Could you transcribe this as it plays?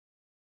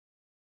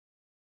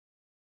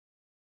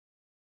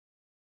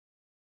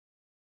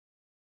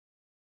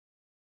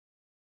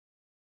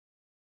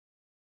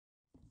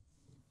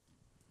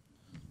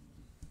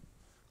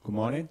Good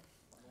morning.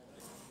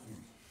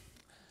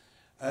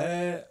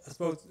 I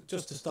suppose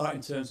just to start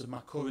in terms of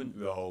my current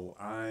role,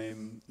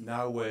 I'm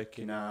now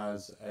working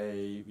as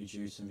a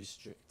reduced and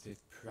restrictive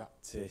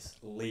practice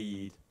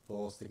lead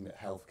for Cygnet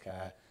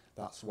Healthcare.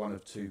 That's one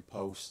of two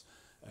posts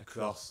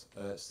across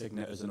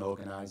Cygnet as an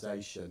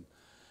organisation.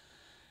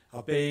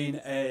 I've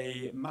been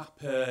a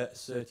MAPA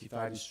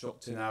certified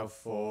instructor now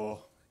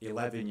for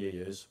 11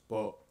 years,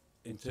 but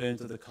in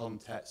terms of the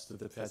context of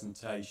the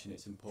presentation,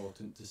 it's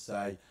important to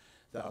say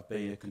that I've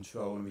been a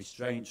control and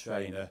restraint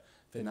trainer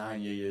for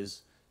 9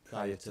 years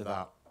prior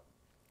to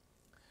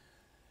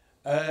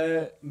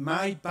that.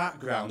 My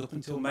background up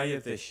until May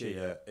of this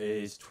year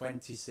is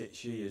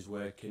 26 years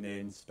working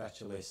in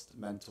specialist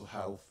mental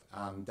health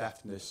and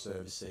deafness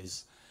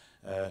services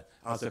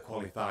as a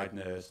qualified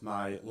nurse.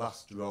 My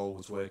last role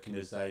was working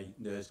as a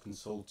nurse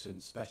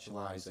consultant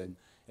specialising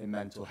in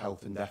mental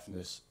health and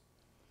deafness.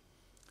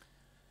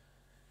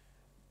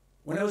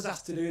 When I was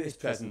asked to do this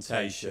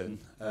presentation,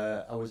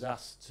 I was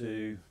asked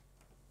to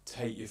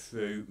take you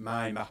through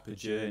my MAPA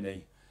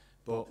journey,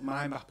 but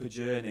my MAPA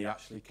journey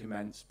actually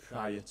commenced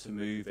prior to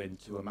moving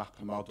to a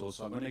MAPA model,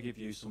 so I'm going to give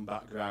you some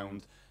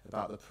background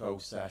about the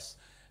process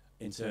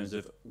in terms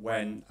of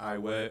when I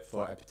worked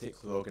for a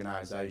particular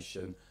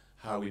organisation,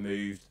 how we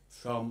moved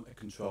from a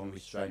control and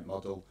restraint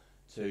model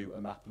to a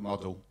MAPA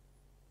model.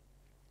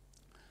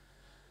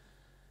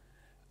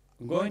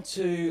 I'm going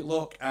to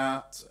look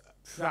at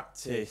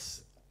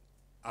practice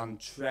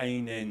and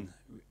training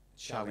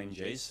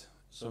challenges.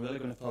 So I'm really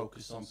going to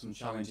focus on some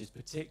challenges,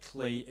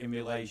 particularly in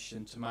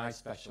relation to my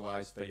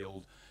specialised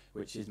field,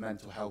 which is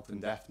mental health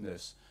and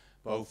deafness,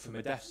 both from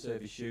a deaf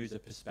service user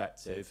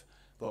perspective,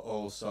 but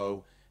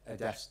also a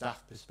deaf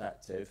staff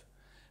perspective.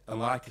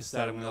 And like I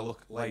said, I'm going to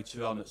look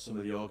later on at some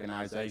of the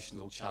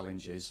organisational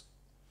challenges.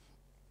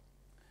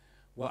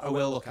 What I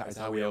will look at is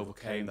how we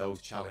overcame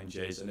those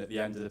challenges, and at the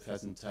end of the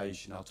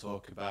presentation I'll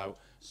talk about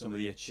some of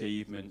the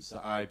achievements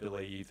that I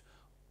believe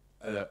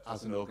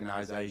as an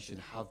organisation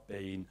have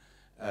been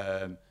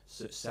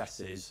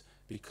successes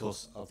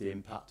because of the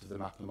impact of the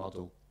MAPA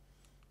model.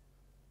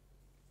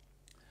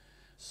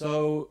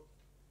 So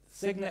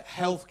Cygnet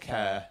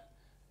Healthcare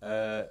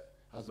has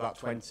about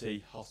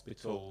 20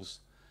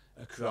 hospitals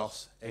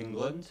across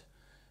England.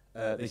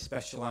 They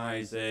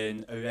specialise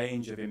in a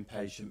range of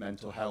inpatient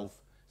mental health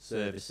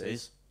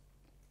services.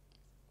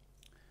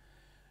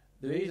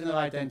 The reason I've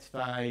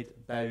identified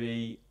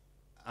Bury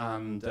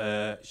and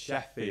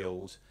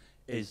Sheffield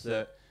is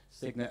that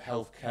Cygnet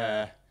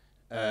Healthcare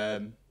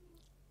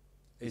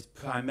is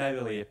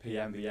primarily a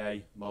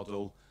PMVA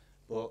model,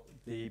 but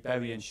the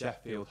Bury and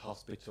Sheffield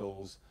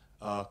hospitals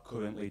are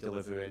currently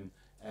delivering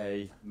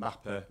a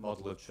MAPA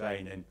model of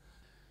training.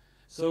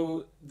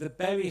 So the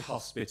Bury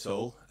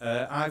Hospital,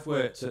 I've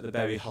worked at the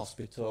Bury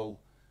Hospital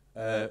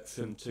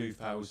from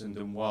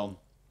 2001.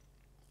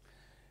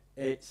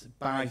 It's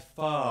by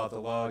far the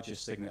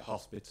largest Cygnet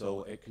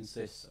hospital. It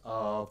consists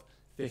of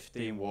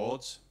 15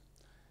 wards.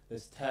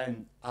 There's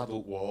 10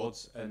 adult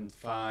wards and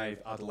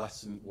 5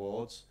 adolescent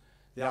wards.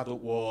 The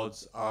adult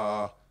wards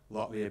are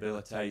lot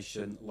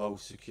rehabilitation, low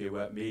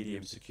secure,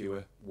 medium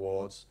secure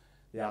wards.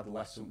 The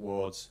adolescent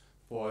wards,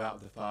 4 out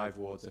of the 5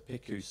 wards are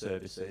PICU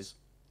services.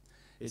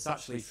 It's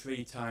actually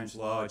 3 times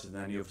larger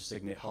than any other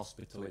Cygnet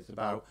hospital. It's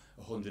about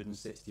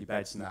 160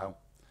 beds now.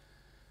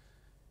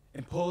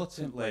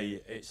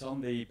 Importantly, it's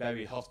on the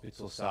Bury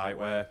Hospital site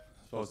where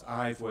I suppose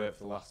I've worked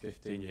for the last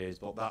 15 years,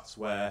 but that's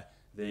where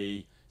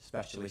the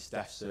specialist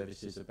deaf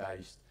services are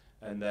based,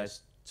 and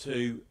there's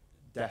 2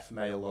 deaf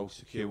male low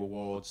secure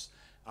wards,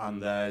 and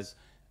there's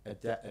a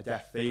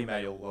deaf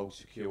female low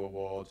secure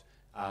ward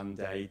and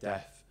a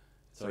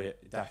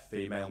deaf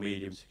female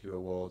medium secure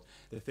ward.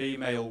 The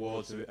female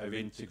wards are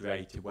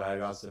integrated,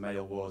 whereas the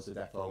male wards are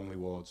deaf only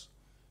wards.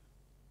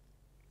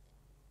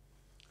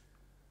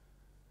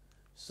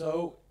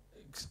 So,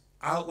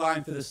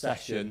 outline for the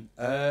session.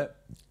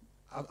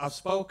 I've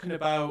spoken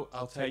about,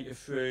 I'll take you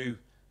through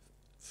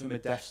from a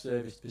deaf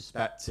service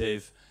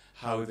perspective,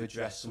 how we've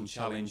addressed some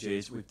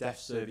challenges with deaf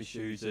service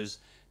users,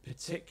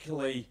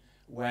 particularly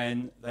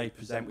when they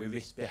present with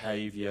risk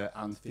behaviour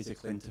and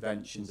physical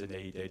interventions are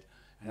needed,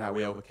 and how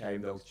we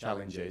overcame those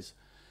challenges.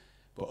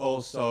 But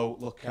also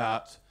look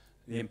at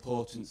the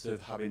importance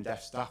of having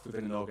deaf staff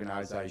within an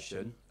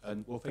organisation,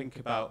 and we'll think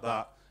about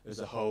that as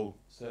a whole,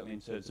 certainly in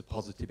terms of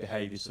positive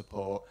behaviour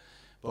support,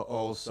 but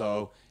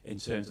also in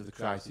terms of the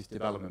crisis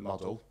development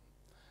model.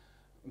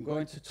 I'm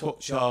going to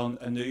touch on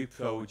a new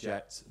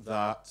project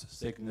that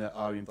Cygnet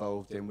are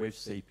involved in with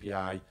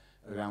CPI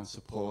around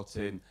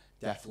supporting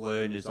deaf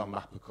learners on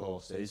MAPA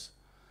courses.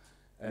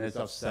 And as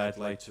I've said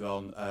later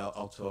on,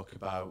 I'll talk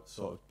about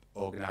sort of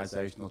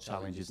organisational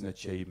challenges and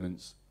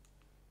achievements.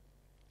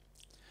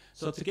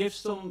 So to give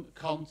some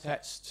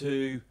context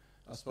to,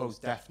 I suppose,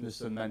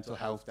 deafness and mental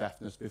health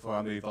deafness before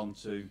I move on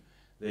to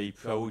the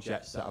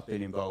projects that I've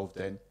been involved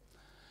in.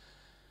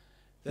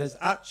 There's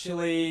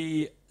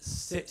actually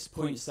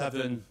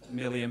 6.7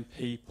 million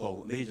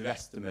people, these are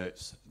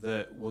estimates,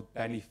 that would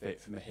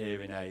benefit from a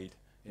hearing aid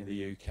in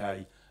the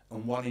UK,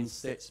 and 1 in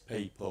 6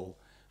 people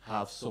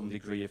have some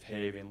degree of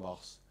hearing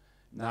loss.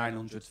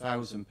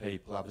 900,000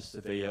 people have a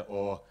severe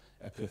or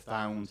a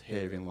profound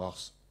hearing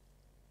loss.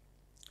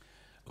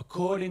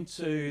 According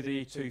to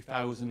the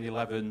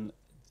 2011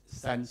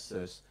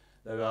 census,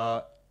 there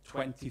are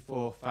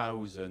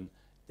 24,000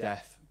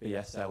 deaf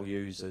BSL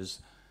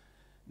users.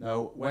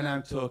 Now, when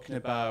I'm talking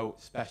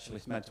about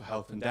specialist mental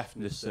health and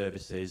deafness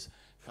services,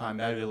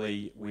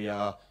 primarily we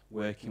are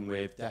working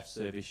with deaf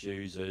service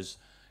users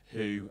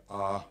who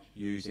are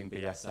using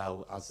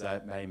BSL as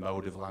their main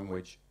mode of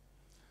language.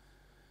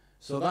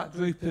 So that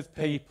group of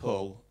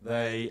people,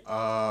 they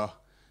have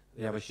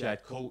a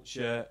shared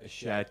culture, a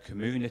shared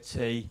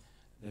community,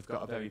 they've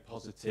got a very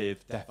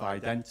positive deaf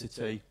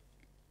identity.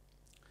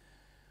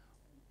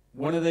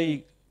 One of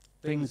the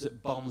things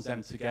that bonds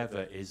them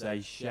together is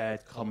a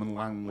shared common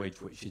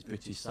language, which is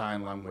British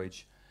Sign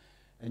Language.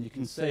 And you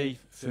can see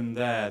from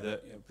there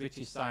that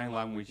British Sign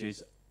Language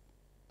is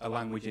a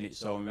language in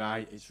its own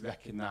right. It's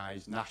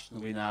recognised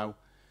nationally now.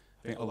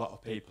 I think a lot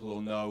of people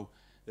will know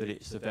that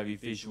it's a very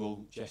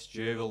visual,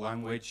 gestural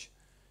language.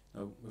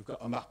 We've got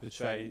a MAPA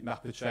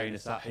trainer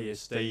sat here,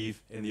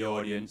 Steve, in the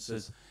audience.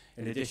 As,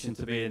 in addition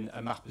to being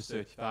a MAPA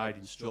certified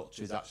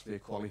instructor, is actually a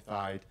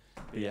qualified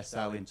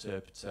BSL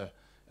interpreter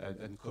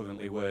and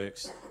currently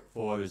works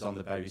for us on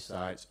the Bury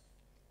site.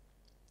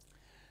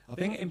 I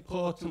think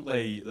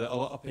importantly that a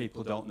lot of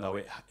people don't know,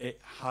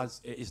 it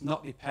is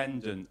not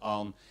dependent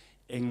on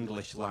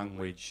English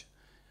language,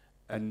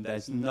 and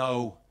it's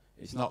not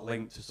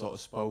linked to sort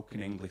of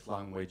spoken English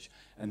language,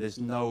 and there's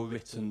no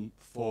written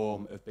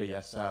form of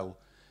BSL.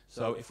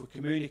 So if we're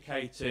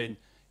communicating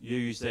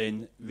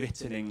using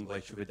written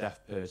English with a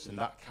deaf person,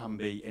 that can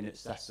be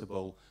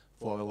inaccessible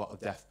for a lot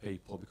of deaf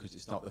people because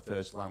it's not the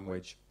first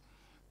language.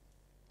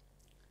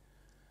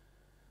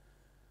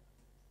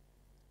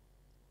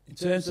 In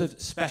terms of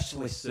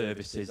specialist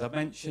services, I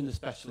mentioned the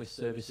specialist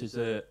services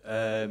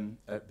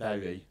at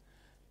Bury,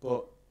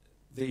 but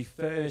the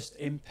first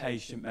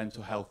inpatient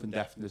mental health and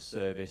deafness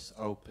service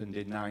opened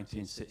in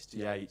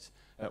 1968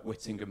 at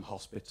Whittingham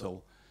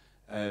Hospital,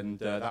 and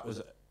that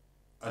was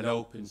an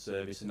open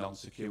service, a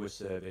non-secure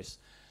service.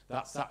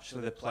 That's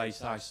actually the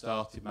place I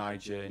started my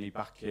journey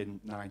back in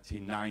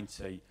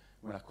 1990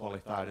 when I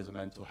qualified as a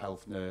mental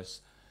health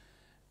nurse.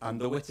 And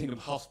the Whittingham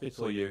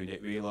Hospital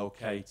unit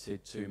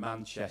relocated to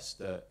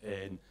Manchester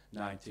in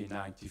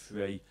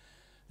 1993.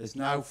 There's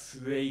now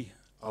 3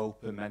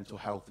 open mental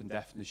health and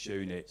deafness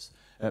units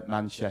at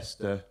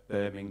Manchester,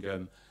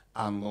 Birmingham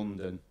and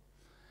London.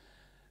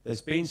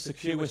 There's been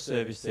secure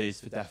services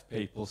for deaf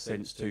people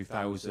since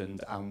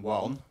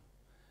 2001,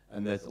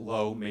 and there's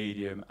low,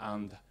 medium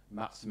and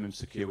maximum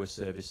secure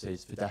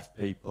services for deaf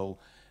people,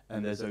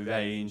 and there's a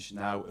range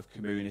now of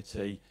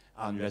community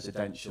and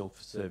residential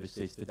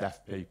services for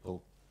deaf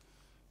people.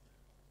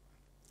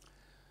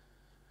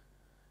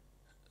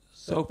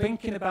 So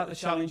thinking about the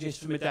challenges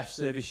from a deaf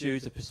service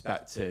user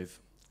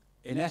perspective,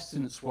 in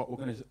essence what we're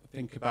going to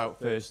think about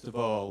first of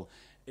all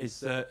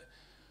is that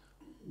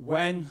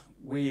when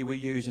we were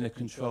using a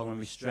control and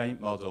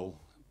restraint model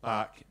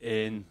back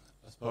in,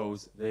 I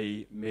suppose,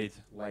 the mid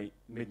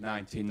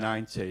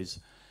 1990s,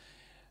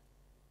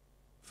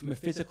 from a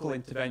physical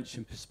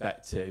intervention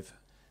perspective,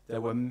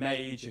 there were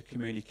major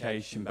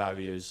communication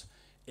barriers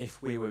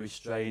if we were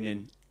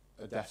restraining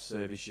a deaf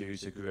service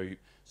user group.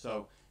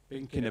 So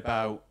thinking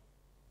about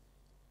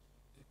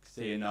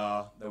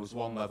CNR, there was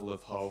one level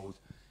of hold.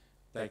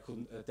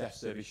 Deaf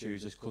service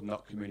users could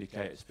not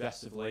communicate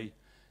expressively.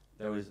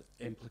 There was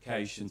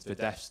implications for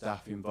deaf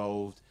staff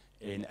involved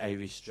in a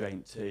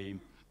restraint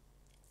team.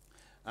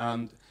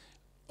 And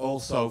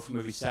also from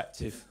a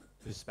receptive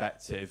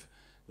perspective,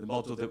 the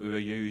model that we were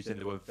using,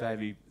 there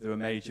were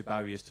major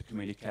barriers to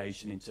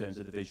communication in terms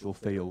of the visual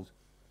field.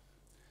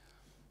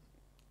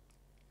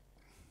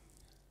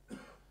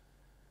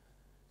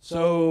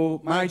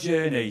 So my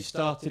journey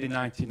started in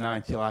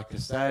 1990, like I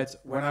said.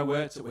 When I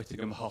worked at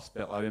Whittingham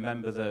Hospital, I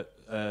remember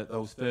that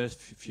those first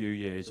few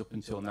years, up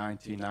until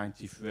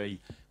 1993,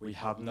 we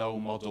had no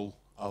model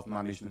of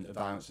management of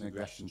violence and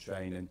aggression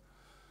training.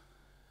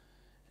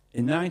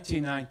 In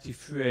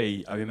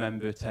 1993, I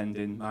remember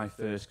attending my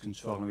first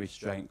control and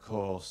restraint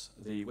course.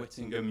 The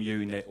Whittingham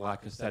unit,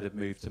 like I said, had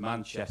moved to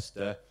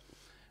Manchester.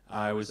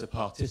 I was a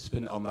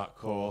participant on that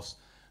course.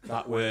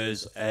 That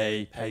was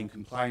a pain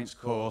compliance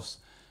course.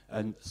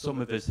 And some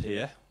of us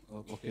here,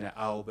 looking at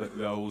Albert,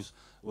 Rose,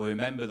 will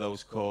remember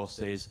those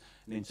courses.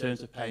 And in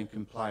terms of pain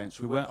compliance,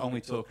 we weren't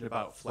only talking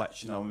about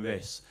flexion on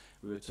wrists,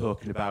 we were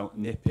talking about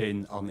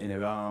nipping on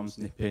inner arms,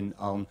 nipping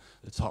on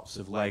the tops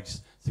of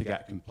legs to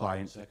get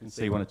compliance. I can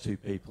see 1 or 2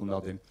 people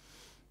nodding.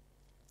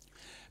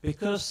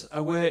 Because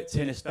I worked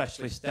in a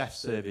specialist deaf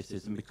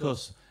services, and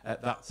because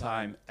at that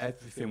time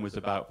everything was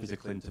about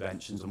physical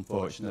interventions,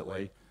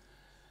 unfortunately,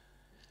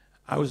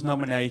 I was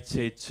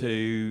nominated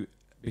to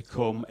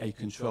become a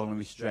control and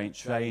restraint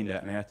trainer,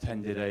 and I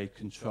attended a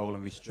control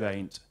and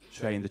restraint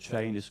train the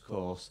trainers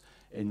course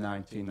in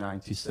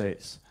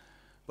 1996.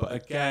 But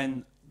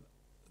again,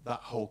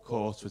 that whole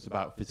course was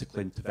about physical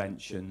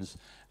interventions,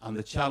 and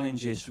the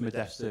challenges from a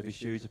deaf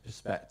service user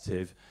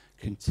perspective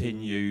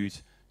continued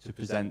to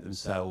present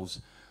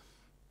themselves.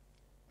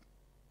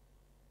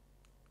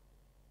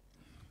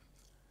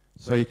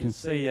 So you can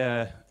see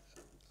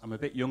I'm a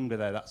bit younger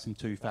there, that's in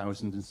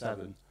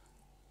 2007.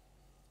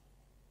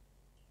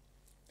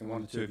 And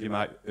one or two of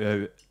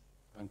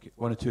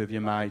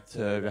you might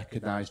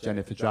recognise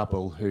Jennifer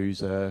Drabble,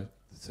 who's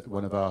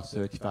one of our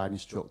certified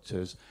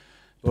instructors.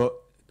 But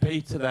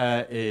Peter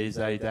there is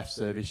a deaf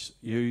service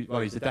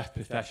well, he's a deaf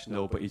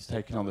professional, but he's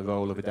taken on the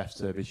role of a deaf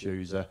service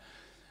user.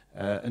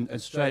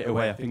 And straight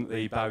away, I think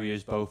the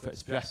barriers both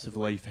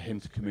expressively for him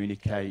to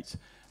communicate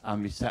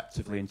and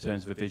receptively in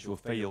terms of a visual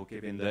field,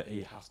 given that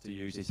he has to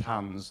use his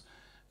hands,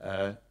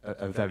 are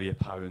very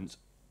apparent.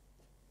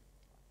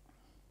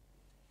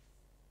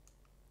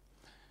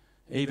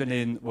 Even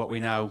in what we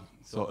now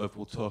sort of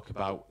will talk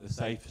about, the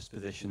safest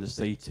position, the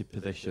seated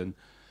position,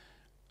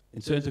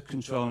 in terms of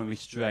control and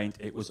restraint,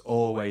 it was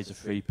always a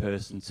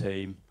three-person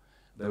team.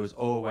 There was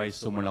always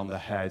someone on the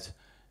head,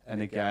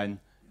 and again,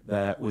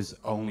 there was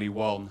only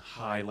one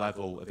high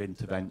level of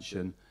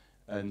intervention.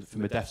 And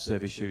from a deaf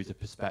service user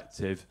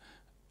perspective,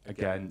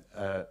 again,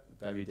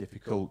 very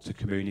difficult to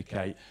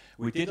communicate.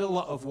 We did a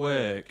lot of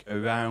work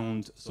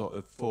around sort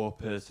of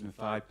 4-person and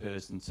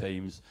 5-person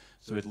teams.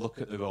 So we'd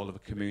look at the role of a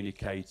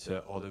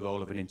communicator or the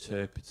role of an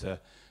interpreter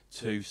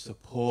to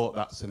support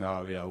that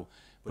scenario,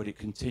 but it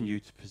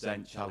continued to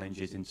present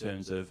challenges in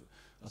terms of,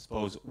 I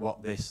suppose,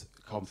 what this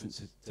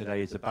conference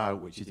today is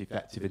about, which is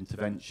effective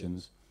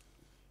interventions.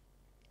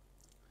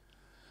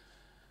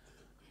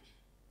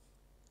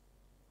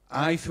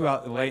 I,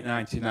 throughout the late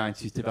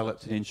 1990s,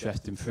 developed an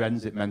interest in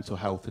forensic mental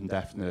health and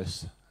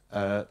deafness.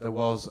 There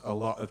was a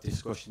lot of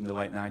discussion in the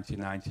late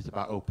 1990s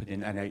about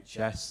opening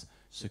NHS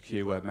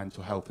secure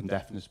mental health and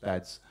deafness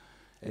beds.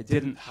 It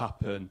didn't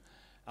happen,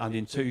 and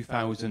in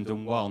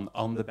 2001,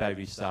 on the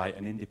Bury site,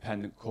 an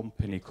independent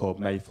company called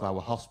Mayflower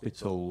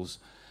Hospitals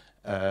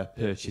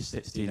purchased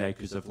 16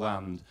 acres of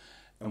land,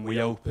 and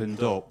we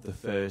opened up the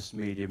first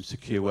medium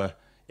secure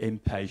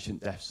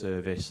inpatient deaf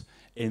service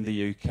in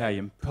the UK,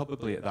 and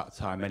probably at that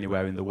time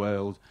anywhere in the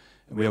world.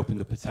 And we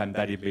opened up a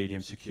 10-bedded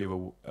medium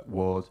secure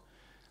ward.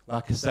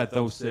 Like I said,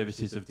 those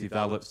services have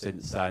developed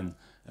since then.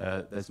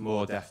 There's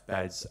more deaf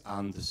beds,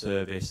 and the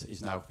service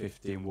is now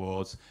 15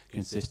 wards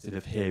consisting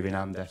of hearing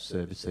and deaf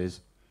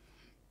services.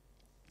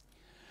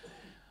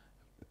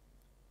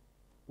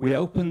 We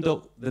opened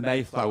up the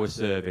Mayflower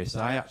service.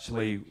 I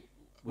actually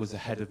was the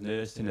head of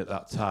nursing at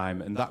that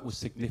time, and that was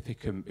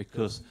significant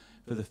because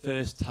for the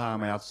first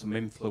time I had some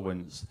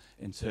influence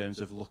in terms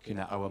of looking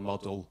at our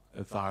model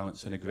of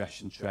violence and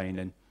aggression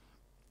training.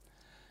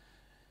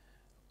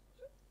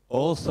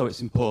 Also,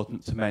 it's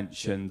important to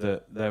mention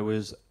that there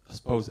was, I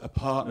suppose, a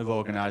partner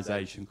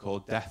organisation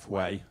called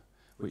Deafway,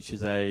 which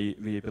is a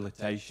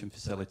rehabilitation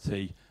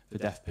facility for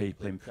deaf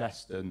people in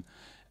Preston,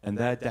 and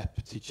their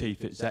Deputy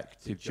Chief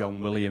Executive,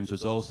 John Williams,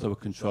 was also a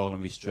control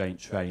and restraint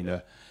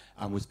trainer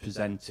and was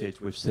presented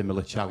with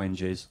similar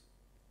challenges.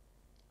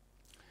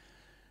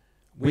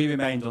 We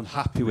remained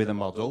unhappy with the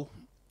model.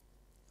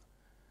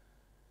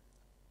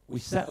 We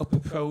set up a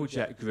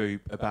project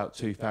group about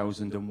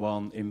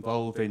 2001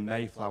 involving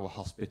Mayflower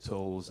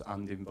Hospitals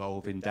and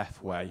involving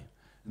Deafway,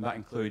 and that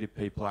included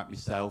people like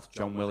myself,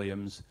 John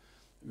Williams,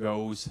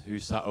 Rose, who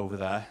sat over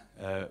there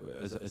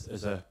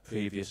as a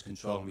previous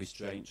control and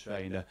restraint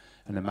trainer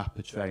and a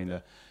MAPA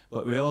trainer.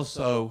 But we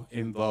also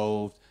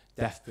involved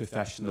deaf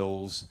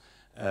professionals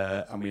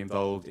and we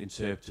involved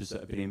interpreters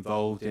that have been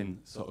involved in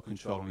sort of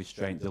control and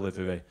restraint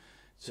delivery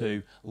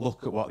to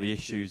look at what the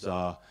issues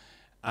are.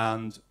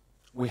 And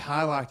we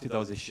highlighted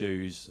those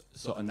issues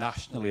sort of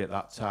nationally at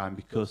that time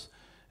because,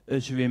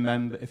 as you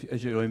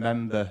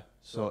remember,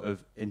 sort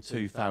of in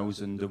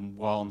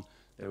 2001,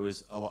 there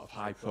was a lot of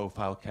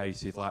high-profile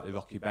cases like the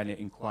Rocky Bennett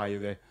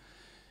inquiry.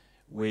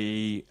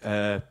 We,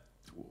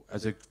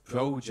 as a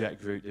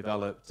project group,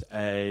 developed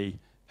a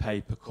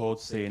paper called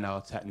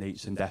CNR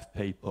Techniques and Deaf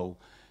People.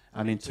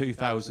 And in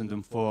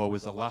 2004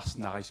 was the last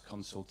NICE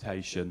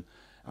consultation,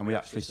 and we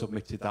actually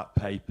submitted that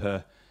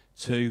paper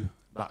to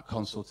that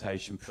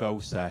consultation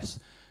process.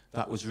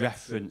 That was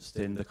referenced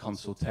in the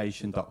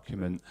consultation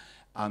document,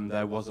 and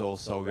there was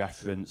also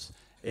reference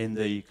in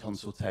the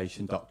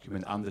consultation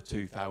document and the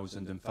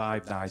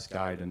 2005 NICE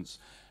guidance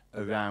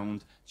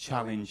around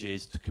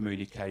challenges to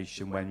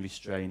communication when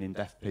restraining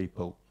deaf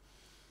people.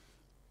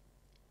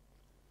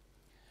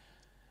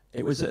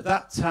 It was at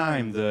that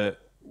time that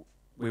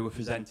we were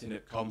presenting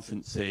at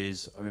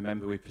conferences. I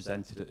remember we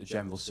presented at the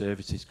General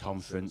Services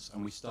Conference,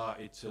 and we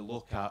started to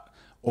look at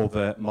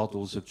other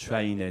models of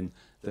training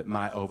that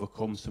might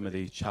overcome some of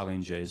these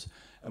challenges.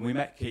 And we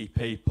met key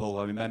people.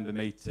 I remember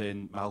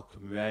meeting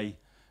Malcolm Ray,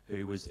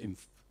 who was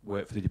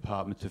worked for the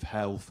Department of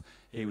Health.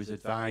 He was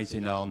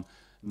advising on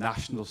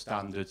national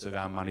standards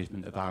around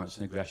management of violence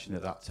and aggression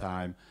at that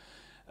time.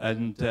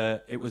 And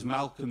it was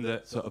Malcolm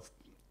that sort of,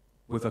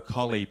 with a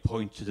colleague,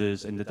 pointed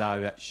us in the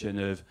direction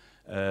of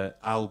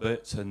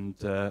Albert and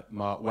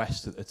Mark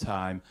West at the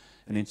time.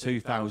 And in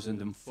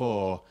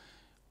 2004,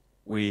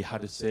 we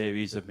had a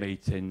series of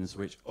meetings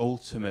which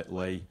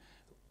ultimately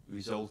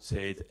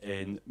resulted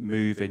in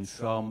moving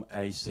from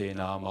a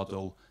CNR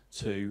model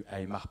to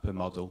a MAPA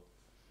model.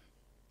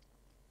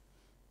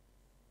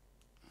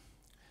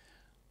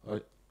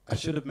 I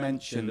should have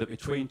mentioned that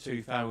between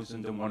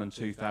 2001 and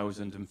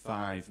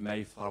 2005,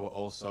 Mayflower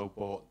also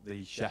bought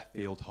the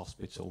Sheffield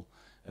Hospital.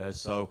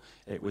 So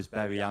it was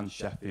Bury and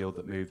Sheffield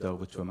that moved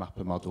over to a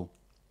MAPA model.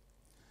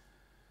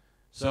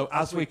 So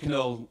as we can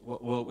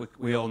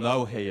we all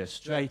know here,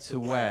 straight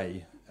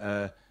away,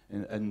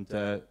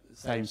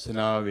 same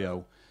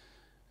scenario,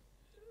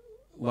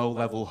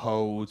 low-level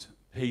hold,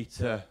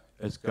 Peter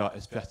has got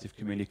expressive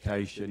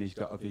communication, he's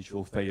got a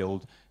visual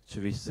field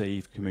to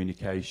receive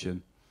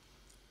communication.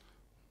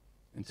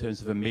 In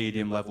terms of a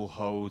medium-level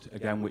hold,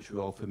 again, which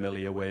we're all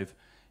familiar with,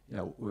 you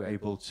know, we're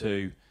able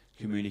to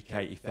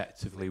communicate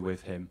effectively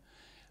with him.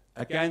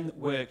 Again,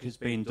 work has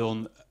been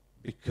done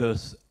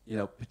because, you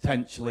know,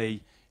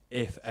 potentially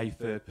if a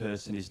third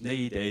person is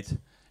needed,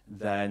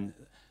 then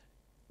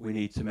we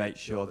need to make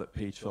sure that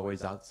Peter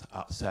always has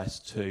access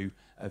to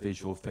a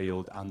visual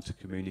field and to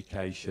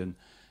communication.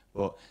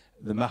 But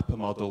the MAPA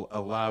model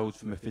allowed,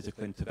 from a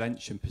physical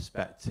intervention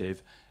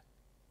perspective,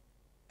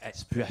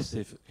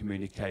 expressive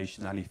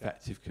communication and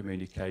effective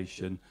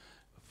communication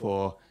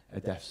for a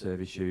deaf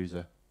service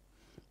user.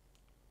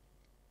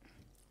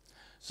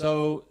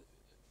 So,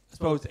 I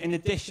suppose in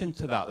addition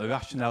to that, the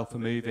rationale for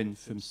moving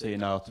from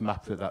CNR to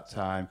MAPA at that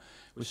time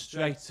was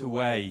straight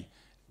away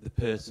the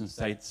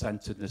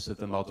person-centeredness of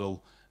the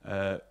model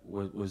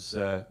was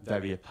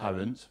very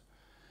apparent.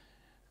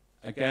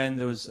 Again,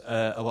 there was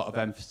a lot of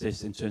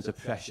emphasis in terms of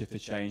pressure for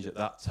change at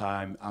that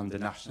time and the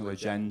national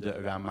agenda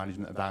around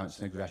management of violence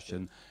and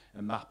aggression,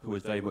 and MAPA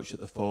was very much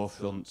at the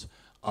forefront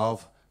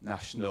of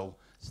national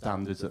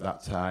standards at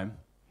that time.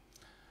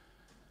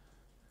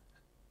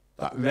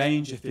 That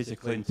range of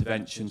physical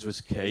interventions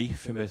was key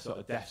from a sort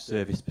of deaf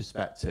service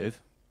perspective.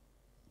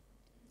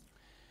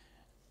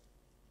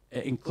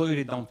 It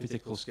included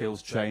non-physical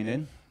skills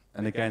training,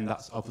 and again,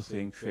 that's obviously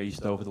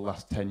increased over the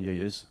last 10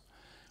 years.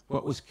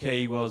 What was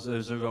key was there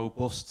was a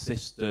robust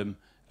system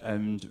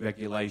and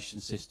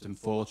regulation system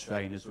for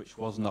trainers, which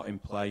was not in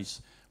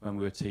place when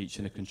we were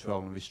teaching a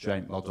control and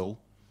restraint model.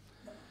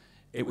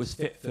 It was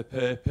fit for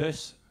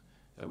purpose.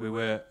 We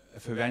were a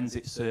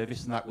forensic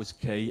service, and that was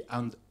key.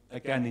 And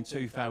again, in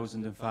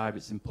 2005,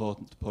 it's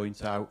important to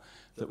point out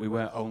that we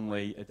weren't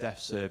only a deaf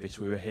service,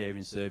 we were a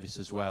hearing service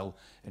as well,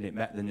 and it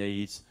met the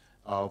needs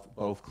of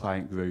both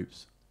client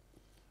groups.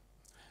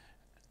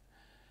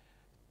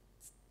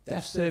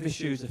 Deaf service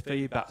user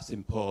feedback's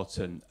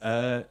important.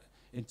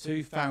 In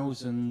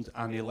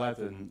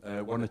 2011,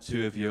 one or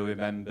two of you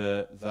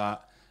remember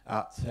that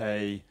at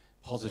a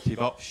Positive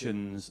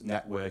Options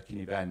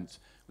networking event,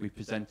 we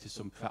presented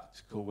some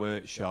practical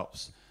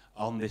workshops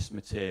on this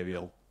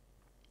material.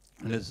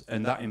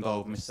 And that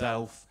involved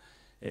myself,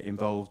 it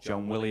involved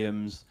John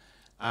Williams,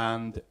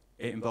 and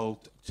it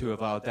involved two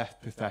of our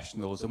deaf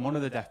professionals. And one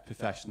of the deaf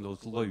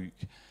professionals,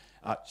 Luke,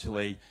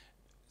 actually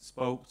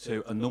spoke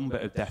to a number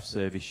of deaf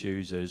service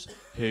users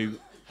who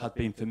had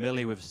been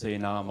familiar with the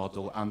CNR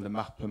model and the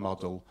MAPA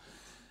model.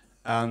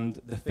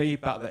 And the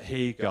feedback that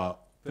he got,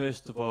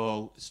 first of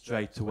all,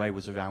 straight away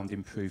was around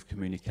improved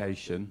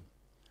communication,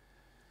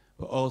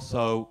 but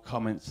also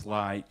comments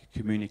like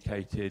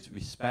communicated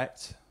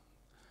respect.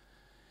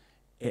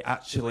 It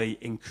actually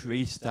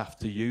increased staff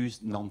to use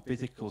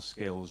non-physical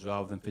skills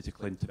rather than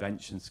physical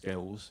intervention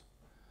skills.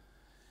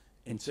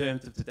 In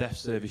terms of the deaf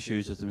service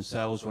users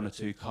themselves, one or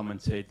two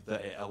commented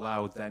that it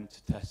allowed them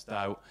to test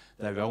out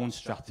their own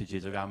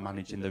strategies around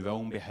managing their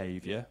own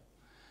behaviour.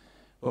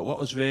 But what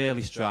was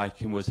really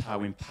striking was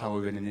how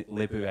empowering and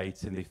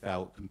liberating they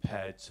felt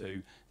compared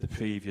to the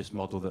previous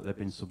model that they've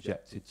been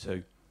subjected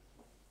to.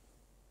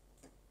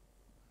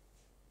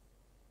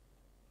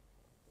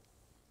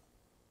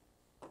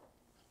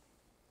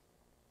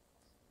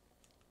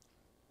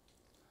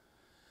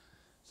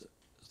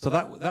 So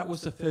that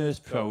was the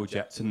first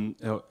project, and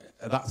you know,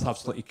 that's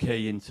absolutely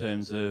key in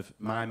terms of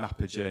my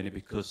MAPA journey,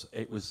 because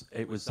it was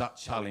that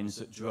challenge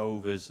that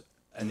drove us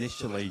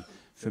initially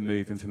from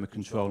moving from a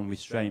control and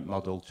restraint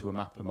model to a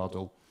MAPA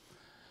model.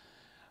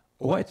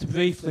 I wanted to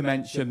briefly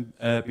mention,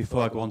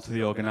 before I go on to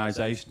the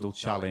organisational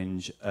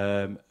challenge,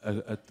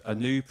 a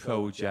new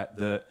project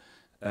that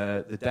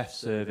the deaf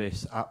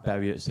service at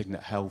Bury at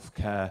Cygnet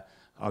Healthcare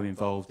are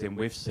involved in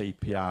with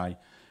CPI,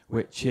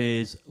 which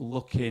is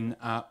looking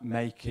at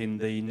making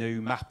the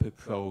new MAPA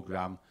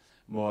programme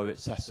more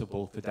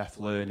accessible for deaf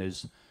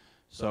learners.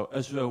 So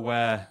as we're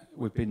aware,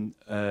 we've been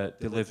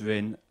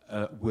delivering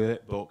a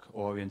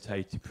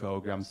workbook-orientated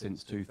programme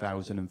since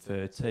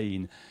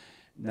 2013.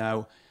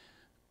 Now,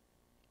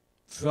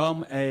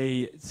 from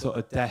a sort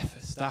of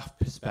deaf staff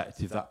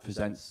perspective, that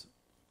presents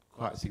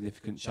quite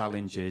significant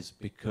challenges,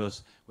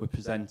 because we're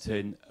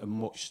presenting a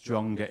much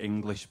stronger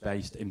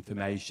English-based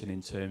information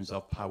in terms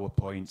of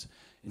PowerPoint,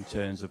 in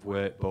terms of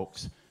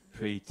workbooks,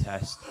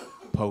 pre-test,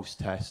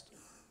 post-test.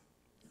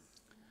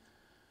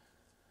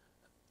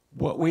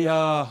 What we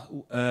are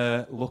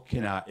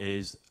looking at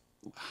is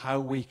how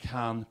we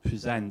can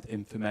present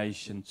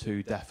information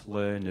to deaf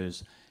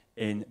learners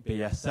in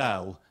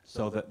BSL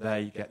so that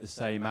they get the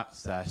same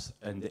access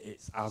and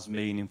it's as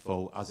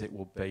meaningful as it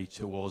would be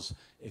to us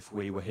if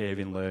we were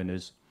hearing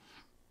learners.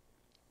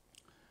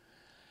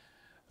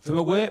 From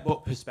a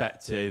workbook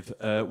perspective,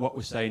 what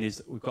we're saying is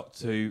that we've got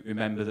to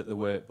remember that the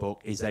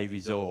workbook is a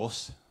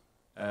resource.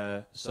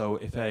 So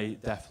if a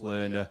deaf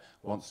learner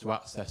wants to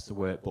access the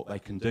workbook, they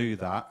can do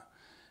that.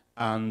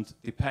 And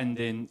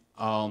depending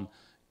on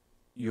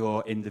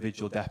your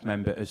individual deaf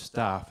member of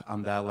staff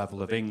and their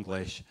level of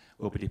English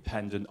will be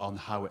dependent on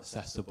how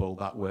accessible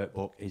that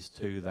workbook is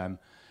to them.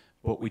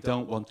 But we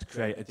don't want to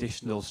create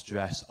additional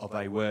stress of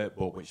a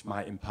workbook which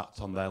might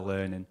impact on their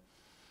learning.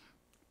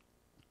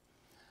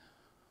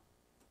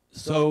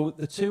 So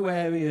the two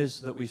areas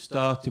that we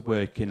started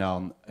working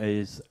on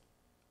is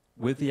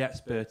with the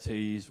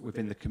expertise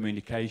within the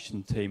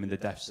communication team and the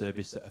deaf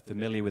service that are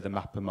familiar with the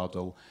MAPA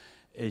model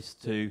is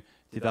to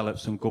develop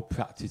some good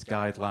practice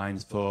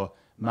guidelines for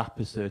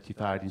MAPA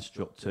certified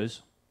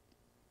instructors.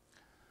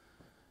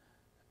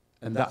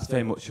 And that's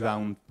very much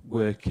around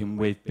working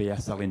with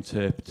BSL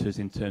interpreters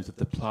in terms of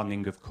the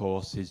planning of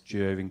courses,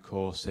 during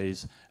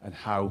courses, and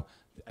how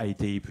a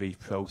debrief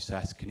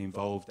process can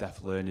involve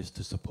deaf learners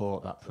to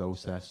support that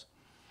process.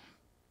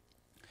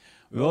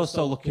 We're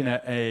also looking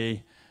at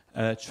a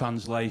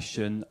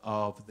translation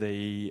of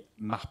the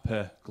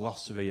MAPA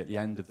glossary at the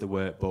end of the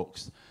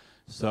workbooks.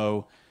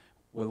 So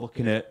we're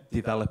looking at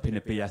developing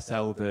a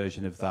BSL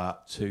version of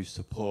that to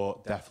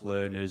support deaf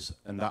learners,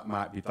 and that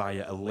might be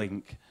via a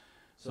link.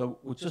 So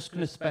we're just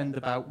going to spend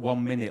about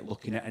 1 minute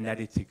looking at an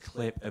edited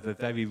clip of a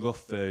very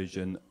rough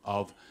version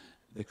of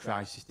the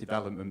crisis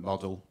development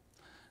model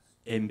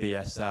in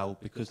BSL,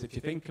 because if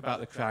you think about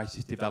the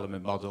crisis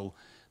development model,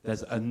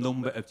 there's a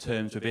number of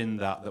terms within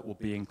that that will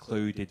be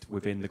included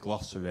within the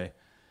glossary.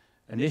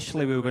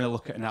 Initially, we were going to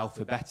look at an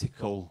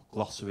alphabetical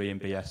glossary in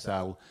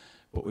BSL,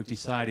 but we've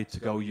decided to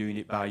go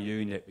unit by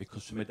unit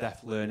because from a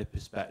deaf learner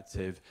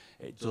perspective,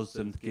 it does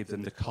give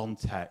them the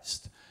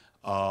context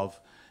of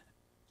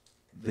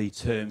the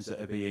terms that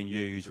are being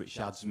used, which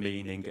adds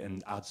meaning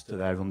and adds to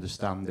their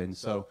understanding.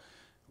 So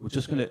we're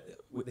just going to,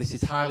 this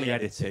is highly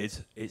edited,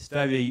 it's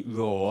very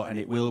raw and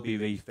it will be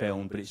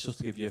refilmed, but it's just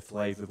to give you a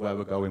flavour of where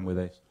we're going with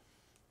this.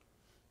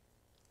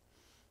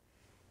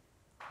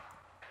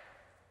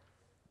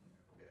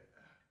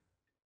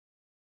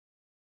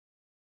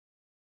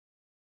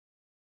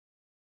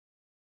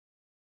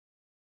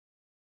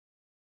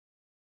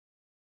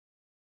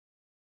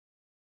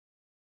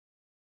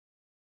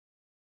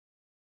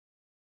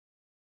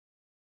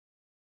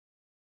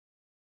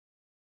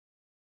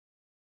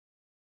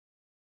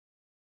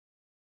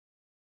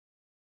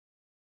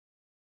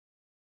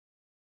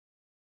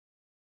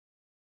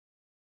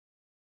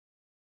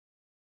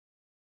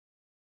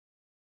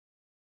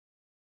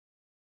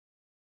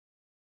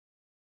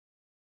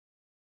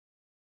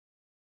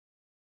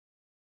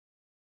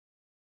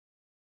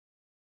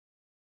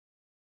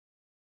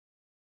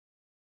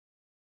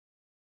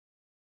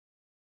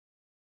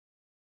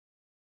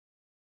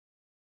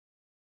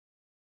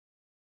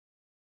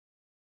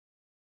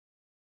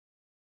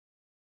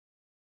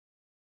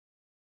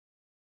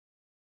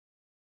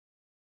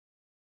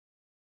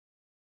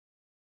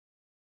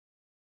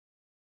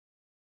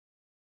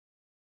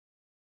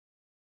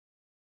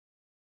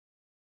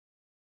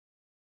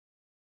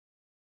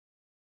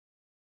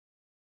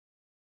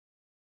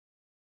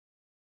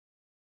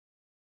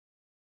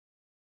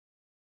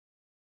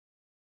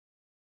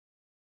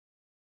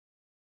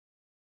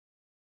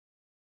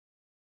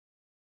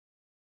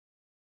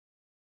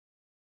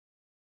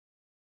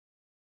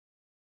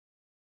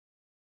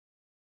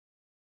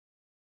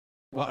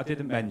 What I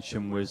didn't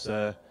mention was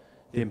the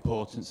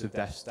importance of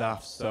deaf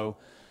staff. So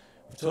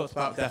we've talked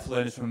about deaf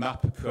learners from a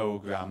MAPA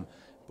programme,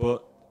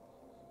 but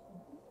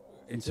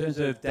in terms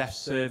of deaf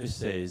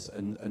services,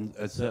 and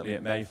certainly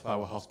at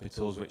Mayflower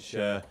Hospitals, which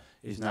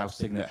is now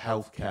Cygnet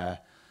Healthcare,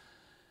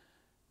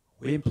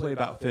 we employ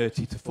about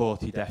 30 to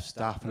 40 deaf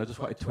staff, and I just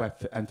wanted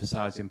to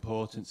emphasise the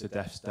importance of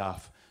deaf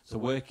staff. So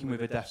working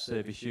with a deaf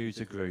service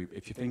user group,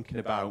 if you're thinking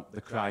about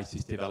the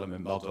crisis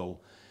development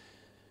model,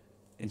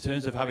 in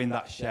terms of having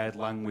that shared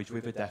language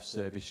with a deaf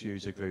service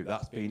user group,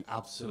 that's been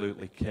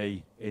absolutely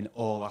key in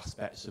all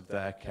aspects of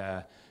their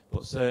care.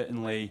 But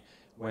certainly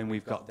when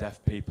we've got deaf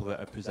people that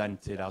are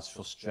presented as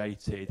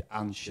frustrated,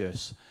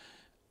 anxious,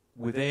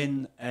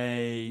 within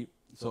a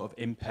sort of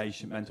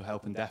inpatient mental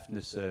health and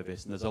deafness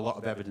service, and there's a lot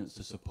of evidence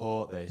to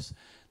support this,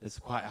 there's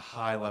quite a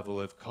high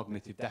level of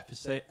cognitive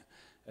deficit,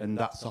 and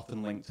that's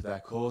often linked to their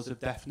cause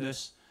of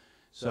deafness.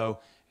 So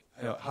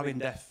having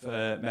deaf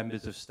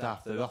members of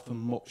staff, they're often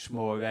much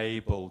more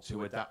able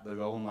to adapt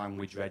their own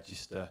language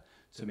register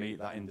to meet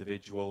that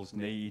individual's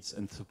needs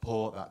and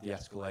support that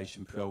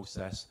de-escalation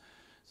process.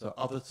 So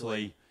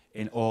obviously,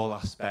 in all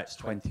aspects,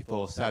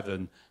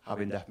 24/7,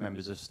 having deaf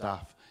members of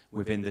staff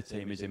within the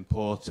team is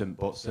important,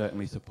 but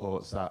certainly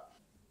supports that.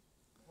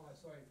 Hi,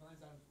 sorry, my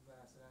name's Andrew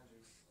from St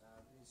Andrews.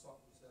 Really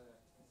insightful to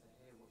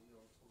hear what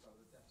you're talking about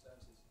with the deaf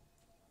services.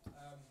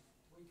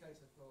 We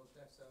cater for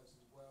deaf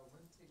services as well.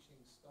 When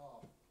teaching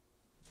staff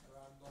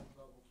around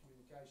non-verbal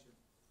communication,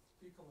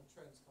 few common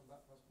trends come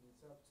back from us from the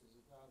interpreters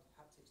around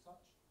haptics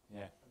touch.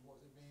 Yeah. And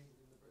what does it mean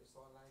within the British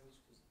Sign Language?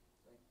 Because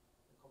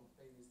the common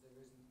theme is there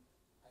isn't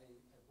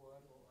a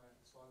word or a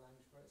sign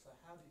language for it. So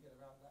how do you get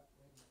around that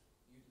when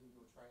you do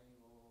your training,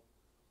 or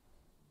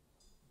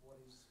what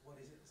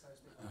is it, so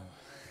to speak?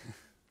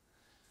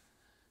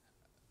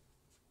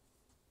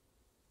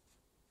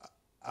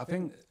 I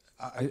think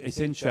it's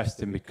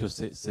interesting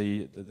because it's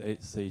the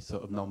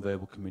sort of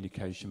non-verbal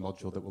communication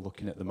module that we're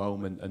looking at the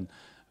moment, and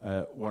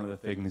one of the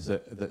things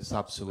that's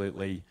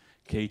absolutely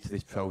key to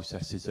this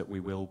process is that we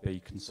will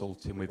be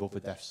consulting with other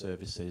deaf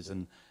services,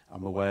 and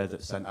I'm aware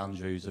that St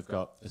Andrews have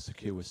got a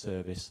secure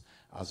service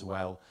as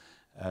well,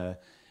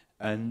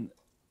 and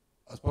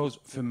I suppose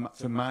from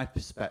my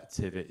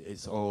perspective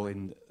it's all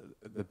in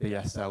the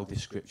BSL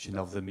description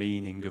of the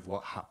meaning of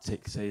what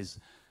haptics is.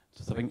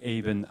 So I think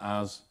even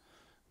as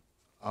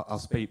I'll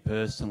speak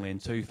personally, in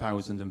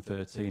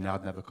 2013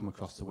 I'd never come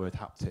across the word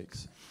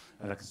haptics,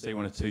 and I can see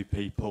one or two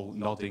people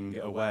nodding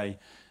away,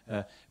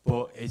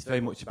 but it's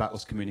very much about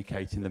us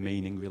communicating the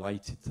meaning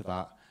related to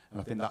that, and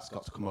I think that's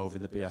got to come over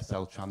in the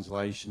BSL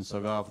translation.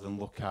 So rather than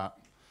look at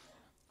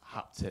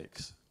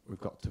haptics, we've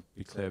got to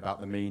be clear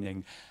about the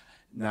meaning.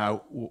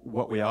 Now,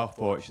 what we are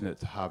fortunate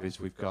to have is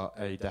we've got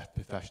a deaf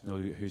professional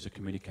who's a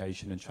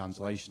communication and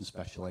translation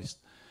specialist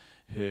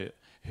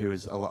who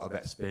has a lot of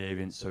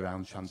experience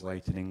around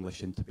translating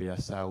English into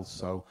BSL.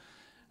 So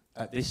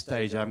at this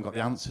stage I haven't got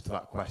the answer to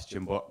that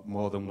question, but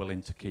more than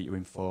willing to keep you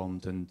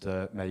informed and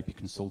maybe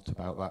consult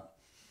about that.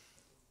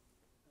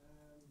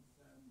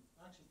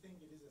 I actually think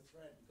it is a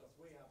thread, because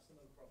we have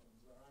similar problems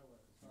where I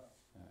work as well.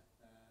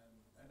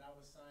 And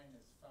our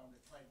signers found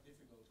it quite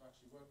difficult to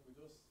actually work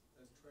with us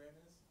as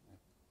trainers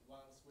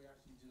whilst we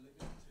actually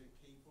deliver to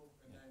people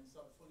and then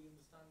sort of fully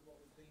understand what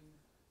was being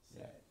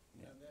said.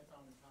 And they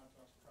found it hard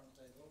to actually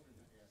translate over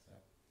into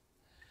BSL.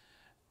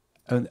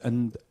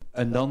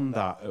 And on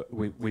that,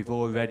 we've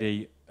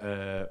already,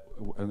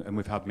 and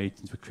we've had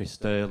meetings with Chris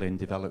Sterling,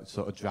 developed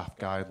sort of draft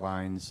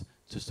guidelines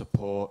to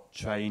support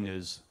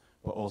trainers,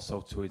 but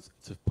also to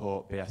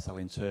support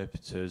BSL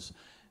interpreters.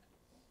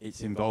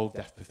 It's involved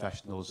deaf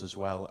professionals as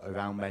well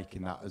around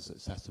making that as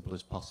accessible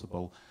as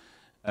possible.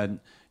 And,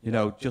 you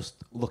know,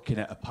 just looking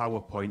at a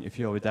PowerPoint, if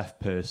you're a deaf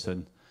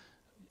person,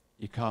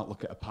 you can't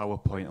look at a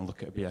PowerPoint and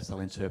look at a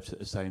BSL interpreter at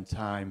the same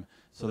time.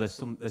 So there's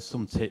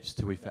some tips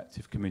to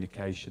effective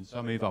communication. So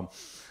I'll move on.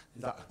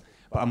 But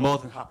I'm more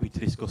than happy to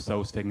discuss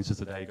those things as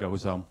the day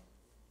goes on.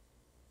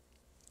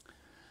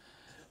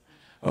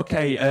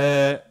 Okay,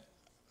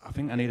 I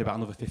think I need about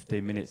another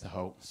 15 minutes, I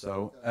hope.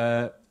 So,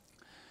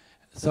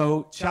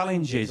 so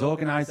challenges,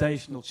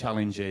 organisational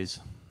challenges.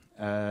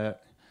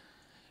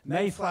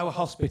 Mayflower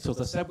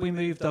Hospitals, I said we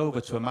moved over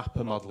to a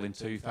MAPA model in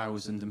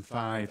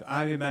 2005.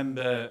 I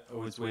remember I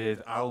was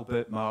with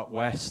Albert, Mark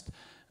West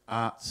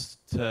at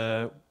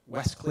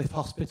Westcliff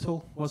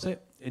Hospital, was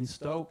it, in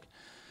Stoke?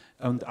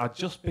 And I'd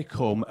just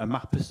become a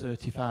MAPA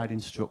certified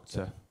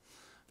instructor.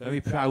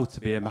 Very proud to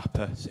be a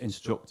MAPA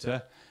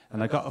instructor.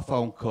 And I got a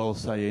phone call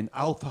saying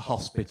Alpha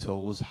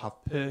Hospitals have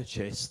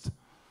purchased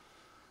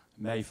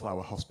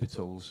Mayflower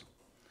Hospitals.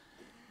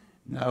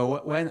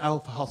 Now, when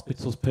Alpha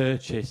Hospitals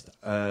purchased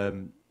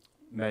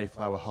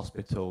Mayflower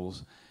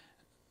Hospitals,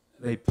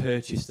 they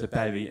purchased the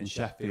Bury and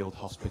Sheffield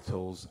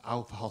hospitals.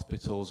 Alpha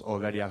Hospitals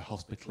already had a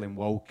hospital in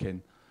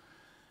Woking.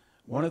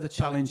 One of the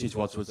challenges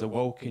was the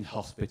Woking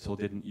hospital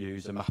didn't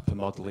use a MAPA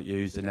model, it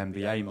used an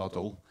MBA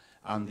model,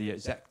 and the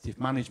executive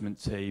management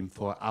team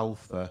for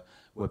Alpha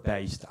were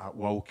based at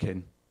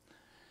Woking.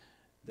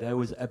 There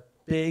was a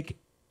big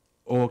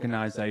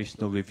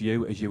organisational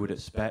review, as you would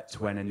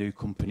expect when a new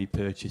company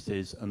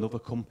purchases another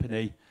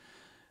company.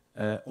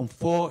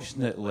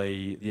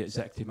 Unfortunately, the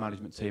executive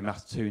management team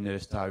asked two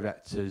nurse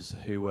directors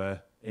who were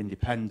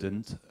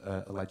independent,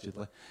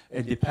 allegedly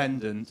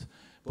independent,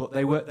 but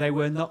they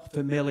were not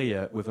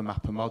familiar with a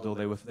MAPA model.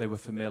 They were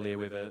familiar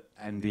with an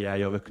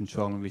NVA or a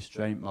control and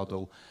restraint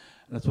model.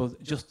 And I suppose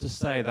just to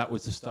say that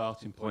was the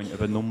starting point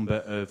of a number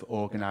of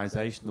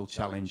organisational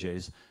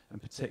challenges,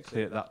 and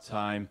particularly at that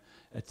time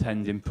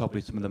attending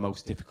probably some of the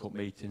most difficult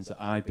meetings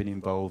that I've been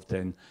involved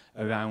in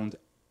around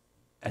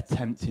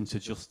attempting to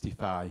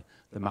justify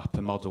the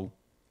MAPA model.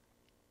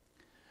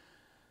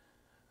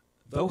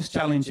 Those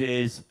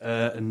challenges,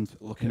 and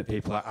looking at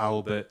people like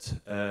Albert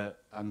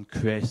and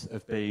Chris,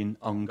 have been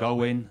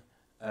ongoing.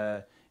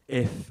 I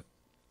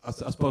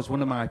suppose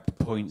one of my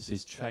points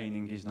is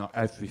training is not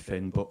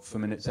everything, but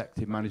from an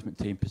executive management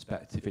team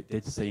perspective, it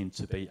did seem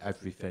to be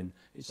everything.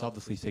 It's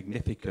obviously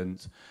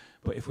significant,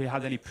 but if we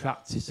had any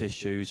practice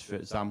issues, for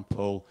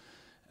example,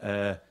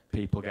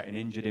 people getting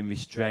injured in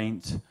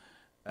restraint,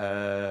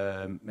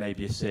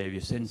 maybe a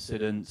serious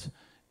incident,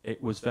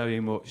 it was very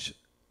much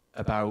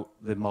about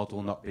the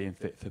model not being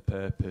fit for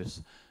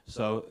purpose.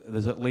 So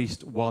there's at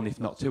least one, if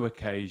not two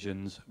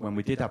occasions when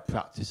we did have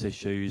practice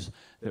issues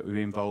that were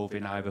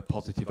involving either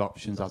positive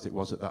options, as it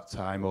was at that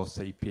time, or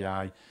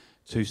CPI,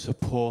 to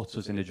support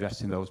us in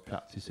addressing those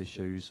practice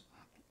issues.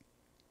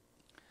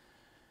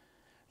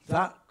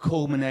 That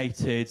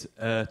culminated,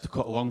 to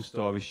cut a long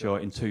story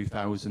short, in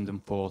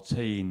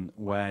 2014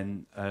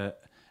 when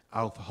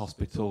Alpha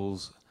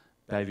Hospitals,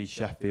 Bury,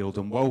 Sheffield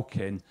and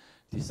Woking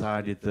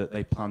decided that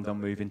they planned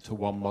on moving to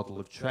one model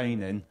of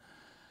training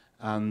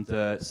and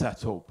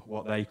set up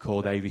what they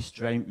called a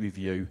restraint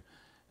review.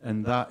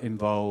 And that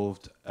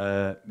involved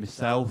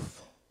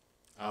myself,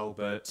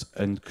 Albert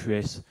and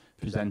Chris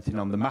presenting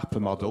on the MAPA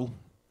model,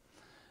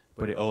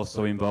 but it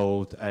also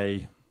involved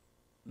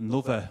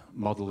another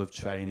model of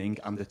training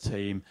and a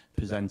team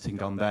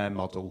presenting on their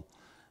model.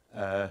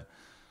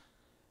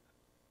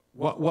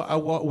 What I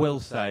will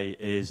say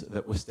is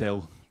that we're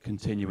still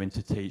continuing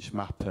to teach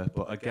MAPA,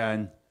 but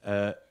again,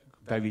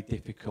 very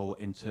difficult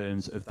in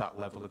terms of that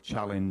level of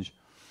challenge.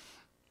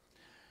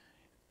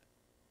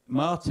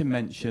 Martin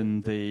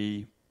mentioned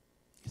the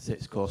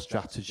 6-core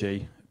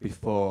strategy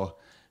before,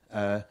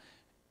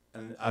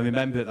 and I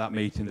remember at that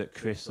meeting that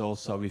Chris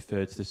also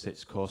referred to the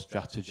 6-core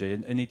strategy,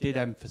 and he did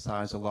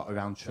emphasise a lot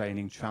around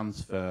training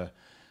transfer,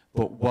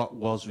 but what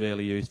was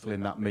really useful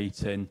in that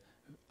meeting,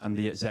 and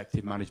the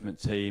executive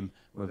management team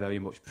were very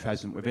much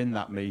present within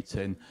that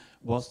meeting,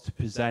 was to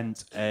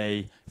present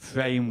a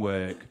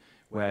framework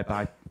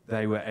whereby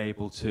they were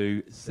able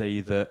to see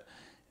that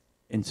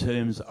in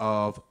terms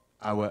of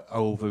our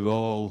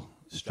overall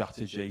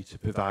strategy to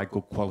provide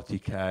good quality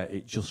care,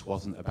 it just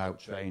wasn't about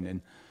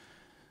training.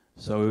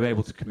 So we were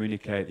able to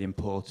communicate the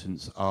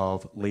importance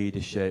of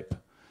leadership,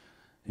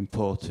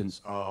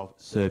 importance of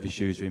service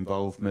user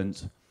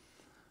involvement,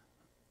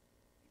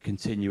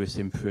 continuous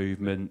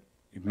improvement.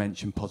 You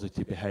mentioned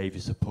positive behaviour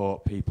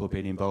support, people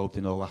being involved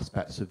in all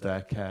aspects of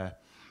their care.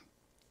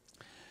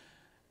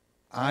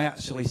 I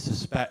actually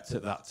suspect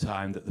at that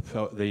time that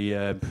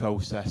the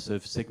process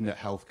of Cygnet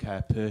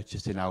healthcare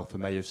purchasing Alpha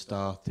may have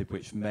started,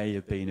 which may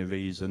have been a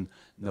reason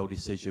no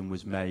decision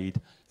was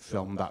made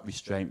from that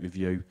restraint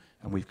review,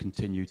 and we've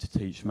continued to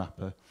teach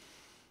MAPA.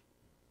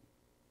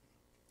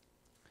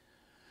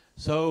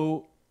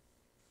 So,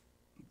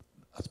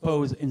 I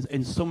suppose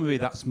in summary,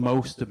 that's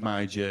most of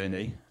my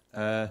journey.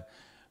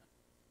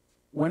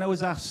 When I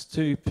was asked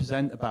to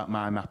present about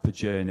my MAPA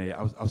journey,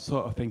 I was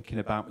sort of thinking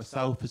about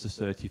myself as a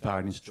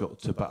certified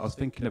instructor, but I was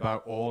thinking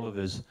about all of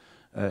us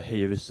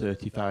here as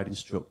certified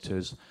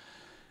instructors.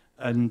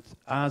 And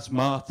as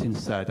Martin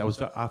said,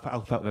 I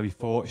felt very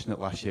fortunate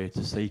last year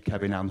to see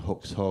Kevin Ann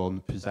Horne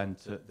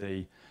present at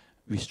the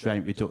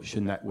Restraint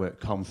Reduction Network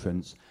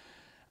conference.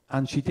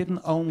 And she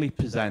didn't only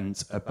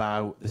present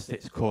about the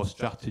 6-core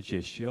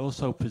strategies, she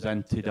also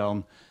presented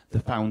on the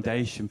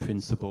foundation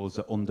principles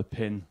that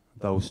underpin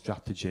those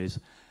strategies.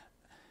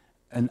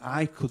 And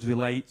I could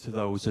relate to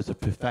those as a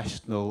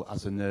professional,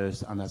 as a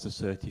nurse and as a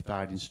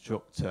certified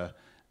instructor.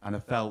 And I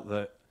felt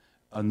that,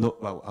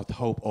 well, I'd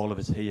hope all of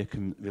us here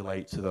can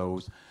relate to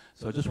those.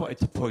 So I just wanted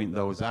to point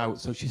those out.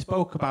 So she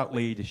spoke about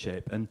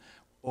leadership, and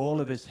all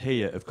of us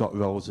here have got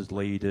roles as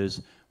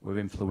leaders. We're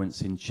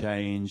influencing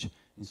change.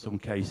 In some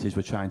cases,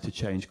 we're trying to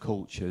change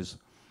cultures.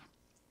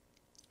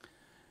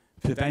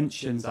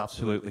 Prevention's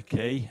absolutely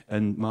key,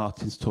 and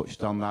Martin's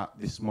touched on that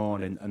this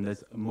morning, and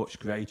there's a much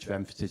greater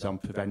emphasis on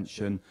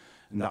prevention,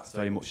 and that's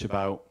very much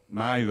about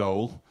my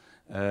role.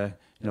 You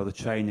know, the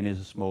training is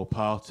a small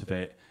part of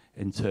it.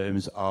 In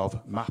terms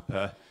of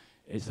MAPA,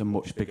 it's a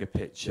much bigger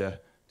picture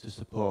to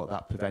support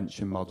that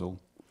prevention model.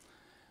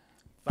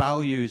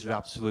 Values are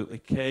absolutely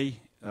key.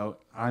 You know,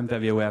 I'm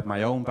very aware of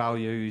my own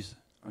values.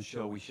 I'm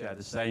sure we share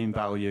the same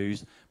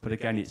values, but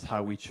again, it's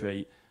how we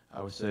treat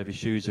our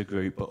service user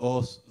group, but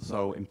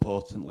also,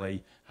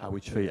 importantly, how we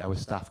treat our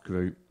staff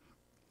group.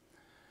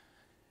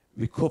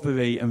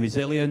 Recovery and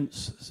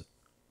resilience.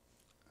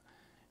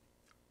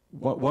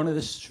 One of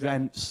the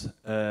strengths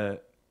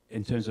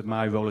in terms of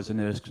my role as a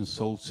nurse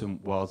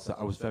consultant was that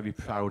I was very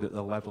proud at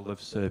the level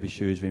of service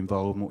user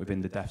involvement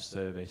within the deaf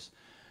service.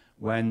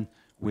 When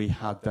we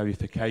had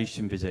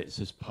verification visits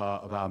as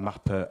part of our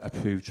MAPA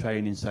approved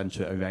training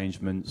centre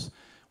arrangements,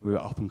 we were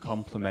often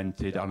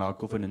complimented on our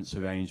governance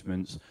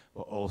arrangements,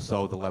 but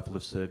also the level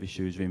of service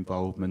user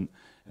involvement,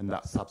 and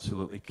that's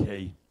absolutely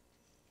key.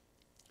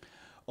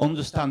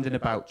 Understanding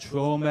about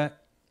trauma.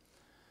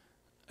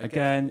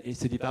 Again,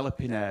 it's a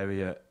developing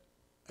area.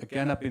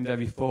 Again, I've been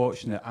very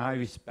fortunate.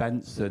 Iris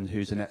Benson,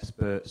 who's an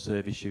expert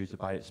service user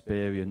by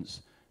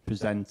experience,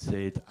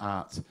 presented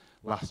at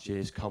last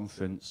year's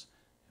conference.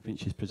 I think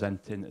she's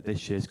presenting at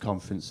this year's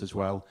conference as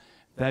well.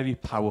 Very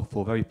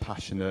powerful, very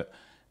passionate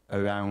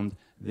around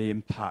the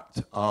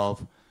impact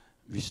of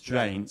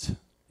restraint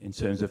in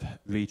terms of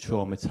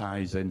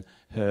re-traumatising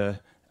her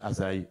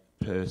as a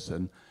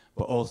person,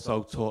 but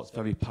also talks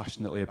very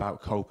passionately about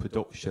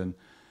co-production.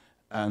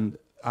 And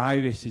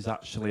Iris is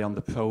actually on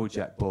the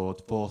project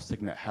board for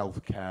Cygnet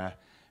Healthcare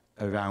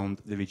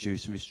around the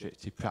reduced and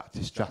restricted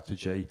practice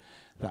strategy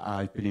that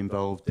I've been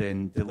involved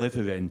in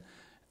delivering.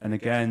 And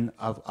again,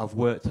 I've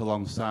worked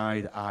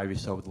alongside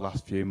Iris over the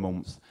last few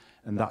months,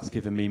 and that's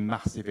given me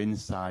massive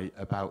insight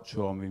about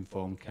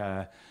trauma-informed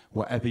care.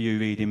 Whatever you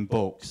read in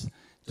books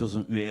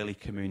doesn't really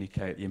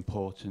communicate the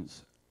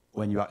importance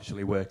when you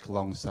actually work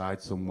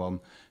alongside someone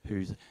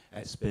who's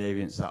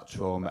experienced that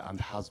trauma and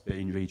has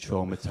been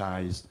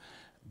re-traumatised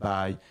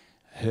by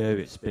her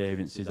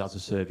experiences as a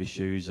service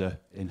user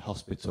in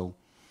hospital.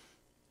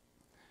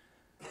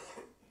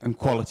 And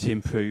quality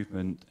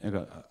improvement.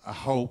 I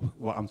hope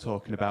what I'm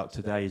talking about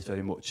today is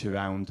very much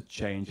around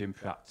changing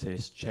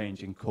practice,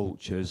 changing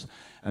cultures,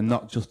 and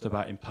not just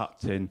about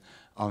impacting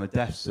on a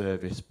deaf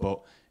service,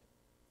 but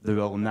the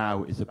role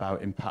now is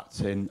about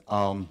impacting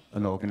on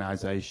an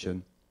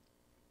organisation.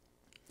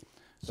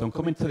 So I'm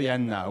coming to the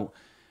end now.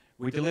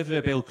 We deliver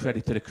a bill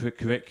credited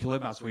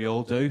curriculum, as we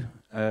all do.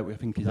 We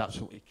think is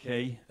absolutely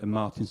key, and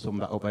Martin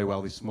summed that up very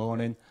well this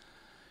morning.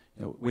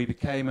 You know, we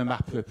became a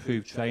MAPA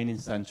approved training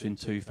centre in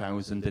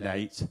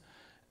 2008,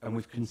 and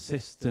we've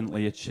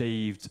consistently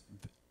achieved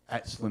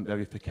excellent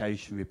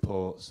verification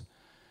reports.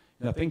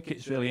 And I think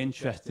it's really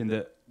interesting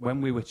that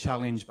when we were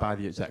challenged by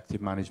the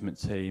executive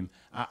management team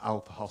at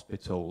Alpha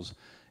Hospitals,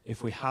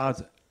 if we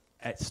had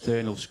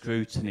external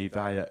scrutiny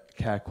via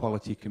Care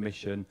Quality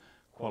Commission,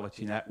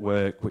 Quality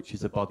Network, which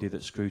is a body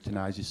that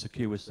scrutinises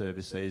secure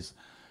services,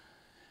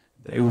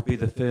 they would be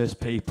the first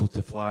people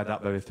to fly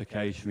that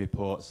verification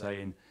report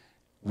saying,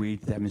 we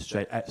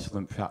demonstrate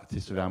excellent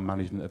practice around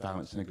management of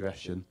violence and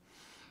aggression.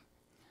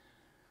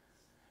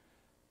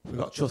 We've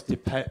got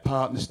trusted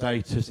partner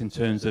status in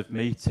terms of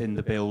meeting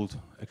the build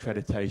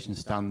accreditation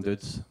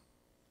standards.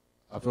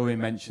 I've already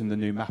mentioned the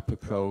new MAPA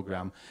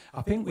programme.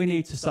 I think we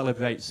need to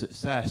celebrate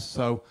success.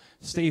 So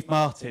Steve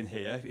Martin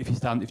here, if you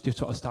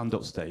sort of stand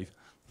up, Steve.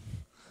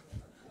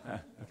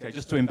 Okay,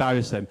 just to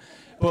embarrass him.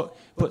 But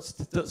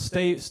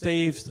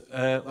Steve's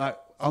like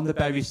on the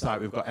Bury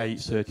site, we've got 8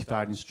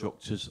 certified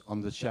instructors.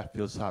 On the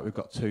Sheffield site, we've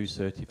got 2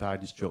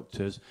 certified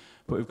instructors.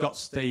 But we've got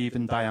Steve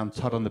and Diane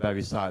Todd on the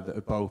Bury site that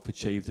have both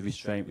achieved the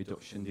restraint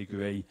reduction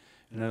degree.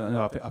 And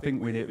I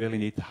think we really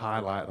need to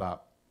highlight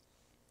that.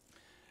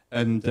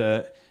 And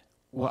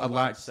what I'd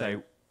like to say,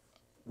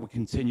 we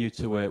continue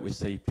to work with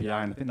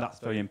CPI, and I think that's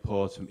very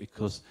important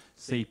because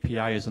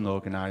CPI as an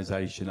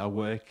organisation are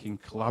working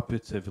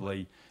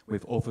collaboratively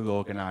with other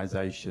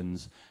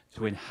organisations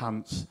to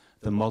enhance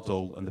the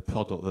model and the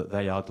product that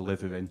they are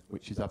delivering,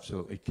 which is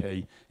absolutely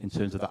key in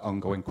terms of that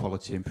ongoing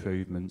quality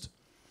improvement.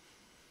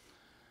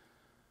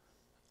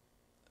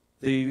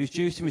 The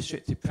Reducing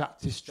Restricted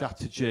Practice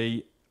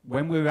strategy,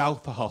 when we were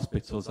Alpha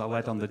Hospitals, I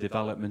led on the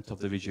development of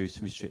the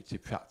Reducing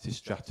Restricted Practice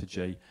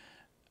strategy.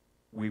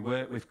 We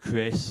worked with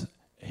Chris.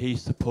 He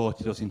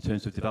supported us in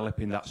terms of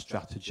developing that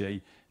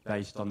strategy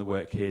based on the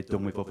work he had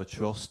done with other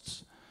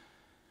trusts.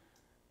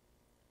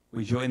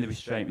 We joined the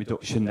Restraint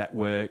Reduction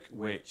Network,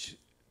 which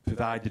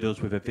provided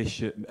us with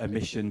a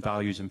mission,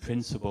 values and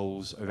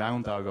principles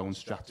around our own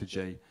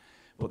strategy.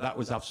 But that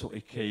was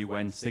absolutely key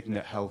when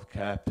Cygnet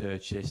Healthcare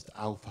purchased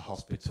Alpha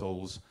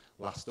Hospitals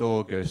last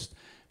August,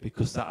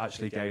 because that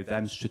actually gave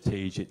them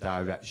strategic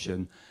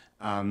direction,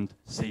 and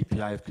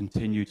CPI have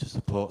continued to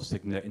support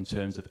Cygnet in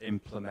terms of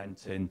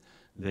implementing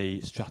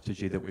the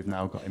strategy that we've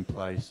now got in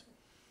place.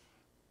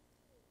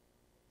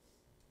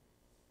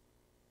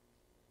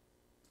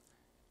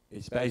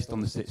 It's based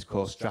on the 6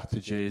 core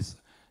strategies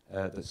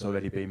that's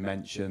already been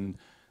mentioned.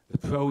 The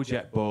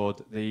project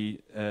board,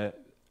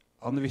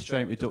 on the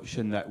Restraint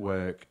Reduction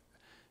Network,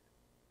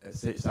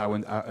 sits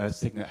our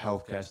Cygnet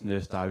Healthcare's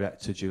nurse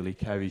director, Julie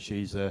Kerry.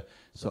 She's a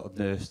sort of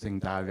nursing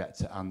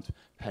director and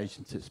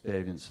patient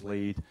experience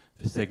lead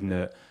for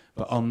Cygnet.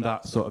 But on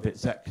that sort of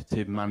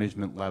executive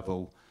management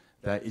level,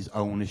 there is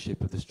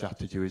ownership of the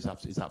strategy is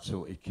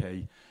absolutely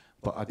key.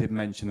 But I did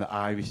mention that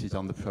Iris is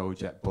on the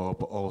project board,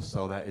 but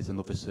also there is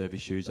another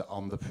service user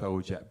on the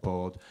project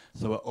board.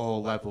 So at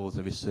all levels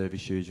there is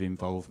service user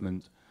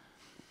involvement.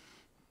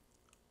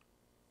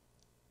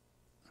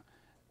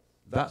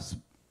 That's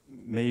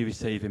me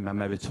receiving my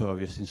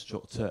Meritorious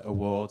Instructor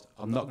Award.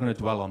 I'm not going to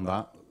dwell on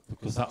that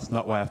because that's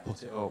not why I've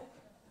put it up.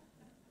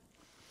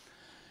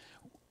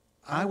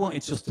 I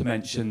wanted just to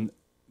mention,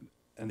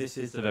 and this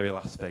is the very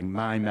last thing,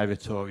 my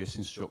meritorious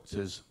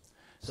instructors.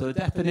 So the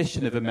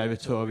definition of a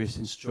meritorious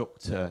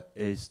instructor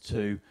is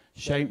to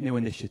shape new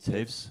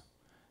initiatives,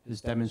 has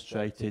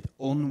demonstrated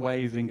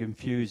unwavering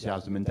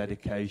enthusiasm and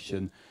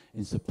dedication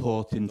in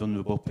supporting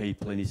vulnerable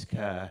people in his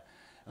care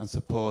and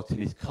supporting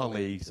his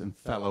colleagues and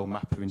fellow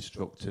MAPA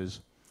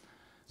instructors.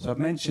 So I've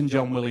mentioned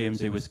John Williams,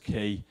 who was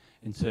key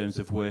in terms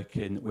of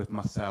working with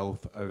myself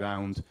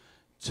around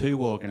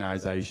 2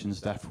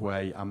 organisations,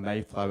 Deafway and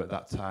Mayflower at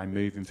that time,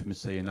 moving from a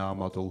CNR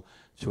model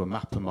to a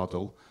MAPA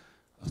model.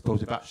 I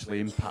suppose we've actually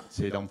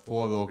impacted on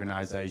 4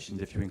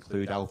 organisations if you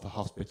include Alpha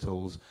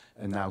Hospitals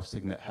and now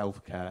Cygnet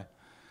Healthcare.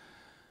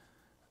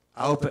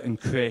 Albert and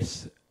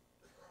Chris,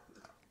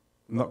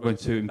 I'm not going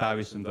to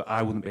embarrass them, but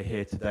I wouldn't be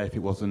here today if it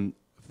wasn't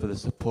for the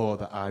support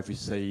that I've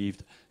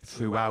received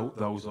throughout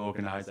those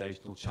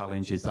organisational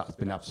challenges. That's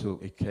been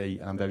absolutely key,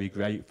 and I'm very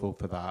grateful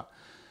for that.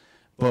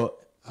 But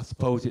I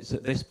suppose it's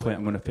at this point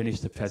I'm going to finish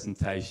the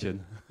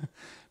presentation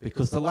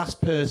because the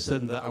last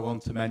person that I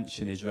want to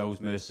mention is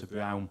Rose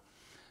Mercer-Brown.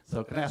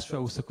 So can I ask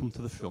Rose to come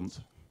to the front,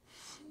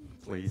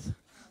 please?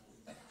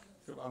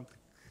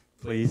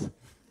 Please.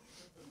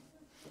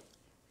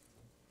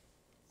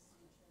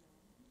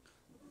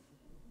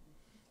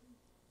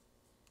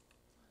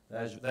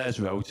 There's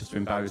Rose, just to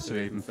embarrass her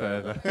even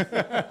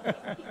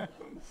further.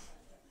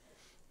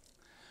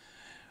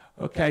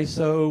 Okay,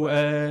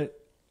 so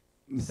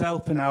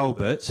myself and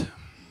Albert.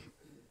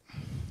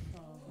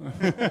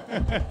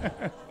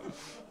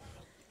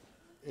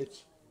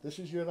 This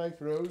is your life,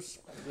 Rose.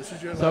 This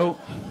is your life.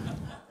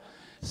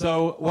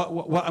 So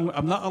what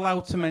I'm not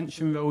allowed to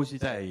mention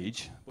Rose's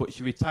age, but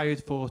she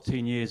retired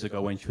 14 years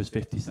ago when she was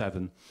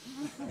 57.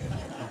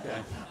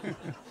 Okay.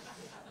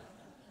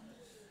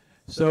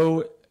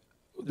 So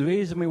the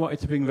reason we wanted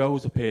to bring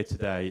Rose up here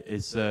today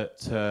is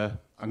that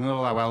I'm going to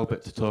allow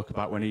Albert to talk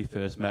about when he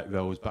first met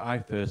Rose, but I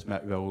first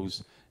met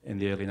Rose in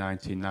the early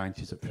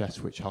 1990s at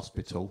Prestwich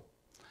Hospital.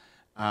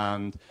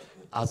 And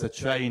as a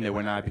trainer,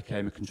 when I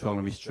became a control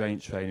and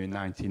restraint trainer in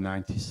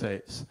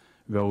 1996,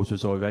 Rose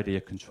was already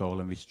a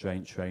control and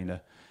restraint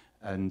trainer.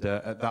 And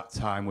at that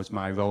time was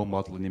my role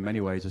model, and in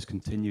many ways has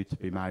continued to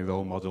be my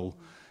role model.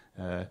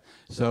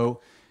 So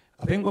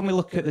I think when we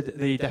look at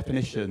the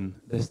definition,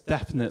 there's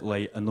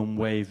definitely an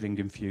unwavering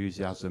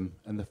enthusiasm.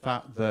 And the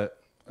fact that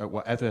at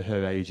whatever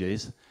her age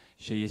is,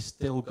 she is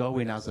still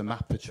going as a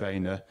MAPA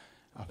trainer,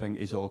 I think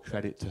is all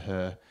credit to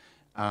her.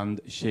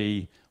 And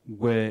she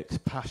works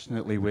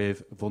passionately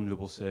with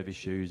vulnerable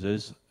service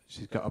users.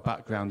 She's got a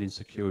background in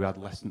secure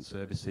adolescent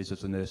services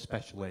as a nurse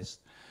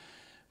specialist.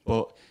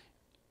 But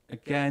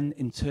again,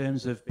 in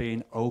terms of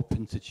being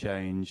open to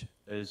change,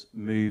 has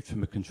moved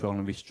from a control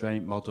and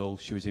restraint model.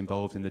 She was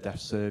involved in the Deaf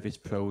Service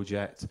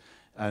Project,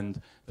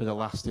 and for the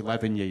last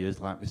 11 years,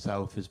 like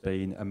myself, has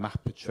been a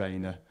MAPA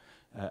trainer,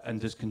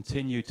 and has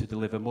continued to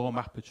deliver more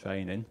MAPA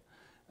training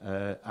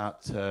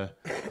at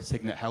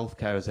Cygnet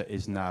Healthcare as it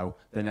is now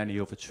than any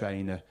other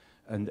trainer,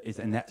 and is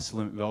an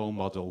excellent role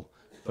model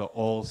for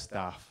all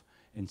staff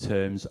in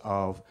terms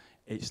of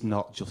it's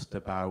not just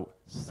about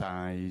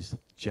size,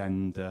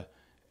 gender,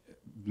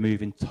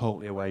 moving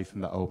totally away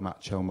from that old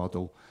macho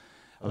model.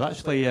 I've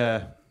actually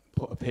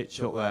put a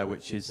picture up there,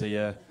 which is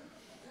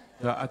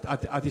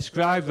I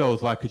describe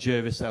Rose like a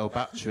Duracell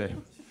battery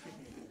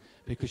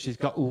because she's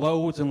got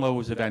loads and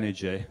loads of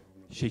energy.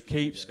 She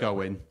keeps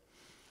going,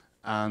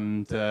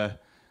 and the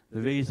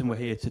reason we're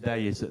here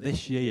today is that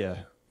this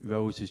year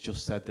Rose has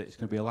just said that it's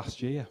going to be her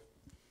last year.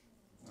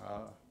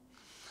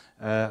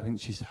 I think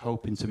she's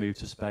hoping to move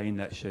to Spain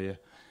next year.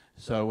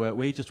 So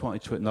we just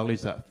wanted to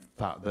acknowledge that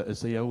fact that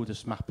as the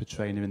oldest MAPA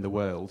trainer in the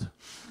world,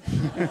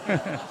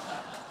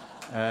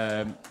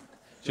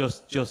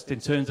 just in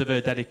terms of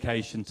her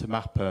dedication to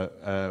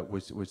MAPA,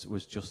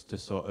 was just to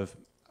sort of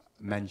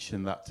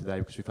mention that today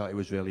because we felt it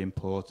was really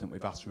important.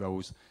 We've asked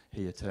Rose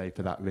here today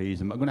for that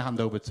reason. I'm going to hand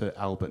over to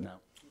Albert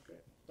now. Okay,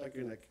 thank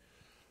you, Nick.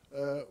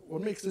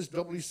 What makes this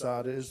doubly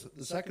sad is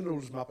the second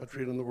oldest MAPA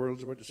trainer in the world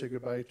is about to say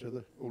goodbye to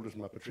the oldest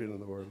MAPA trainer in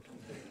the world.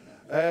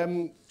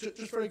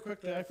 Just very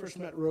quickly, I first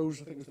met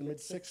Rose, I think it was in the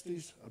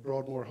mid-60s, at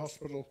Broadmoor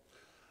Hospital.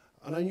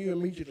 And I knew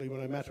immediately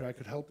when I met her I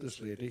could help this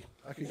lady.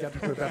 I could get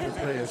her to a better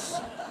place.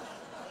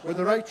 With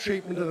the right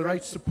treatment and the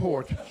right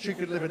support, she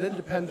could live an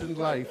independent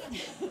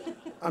life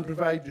and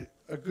provide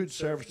a good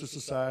service to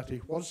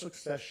society. What a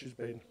success she's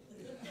been.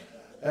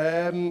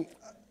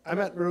 I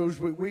met Rose,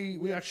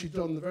 we actually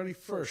done the very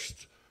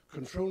first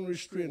control and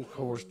restraint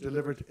course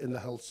delivered in the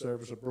health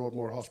service at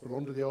Broadmoor Hospital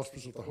under the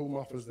auspice of the Home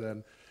Office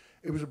then.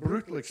 It was a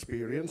brutal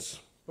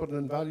experience, but an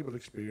invaluable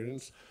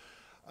experience.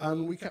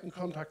 And we kept in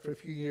contact for a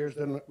few years,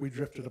 then we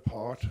drifted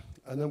apart.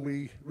 And then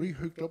we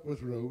re-hooked up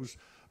with Rose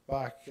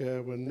back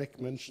when Nick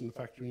mentioned the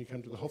fact when you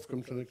came to the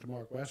Houghcombe Clinic to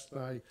Mark West and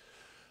I.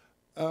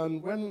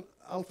 And when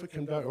Alpha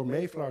came down, or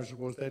Mayflower as it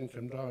was then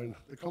came down,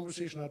 the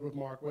conversation I had with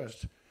Mark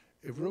West,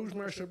 if Rose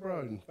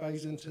Mercer-Brown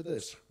buys into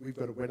this, we've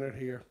got a winner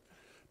here.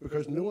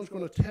 Because no one's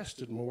going to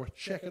test it more,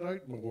 check it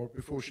out more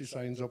before she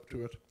signs up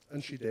to it.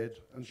 And she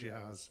did, and she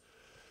has.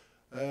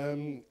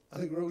 I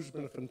think Rose has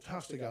been a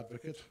fantastic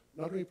advocate,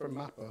 not only for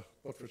MAPA,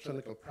 but for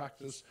clinical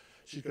practice.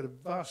 She's got a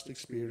vast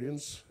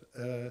experience,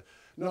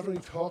 not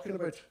only talking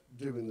about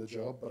doing the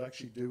job, but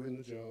actually doing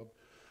the job.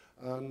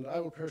 And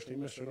I will personally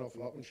miss her an awful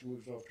lot when she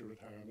moves off to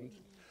retirement.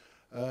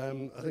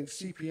 I think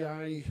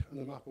CPI and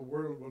the MAPA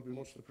world will be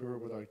much the poorer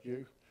without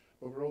you,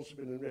 but we're also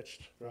been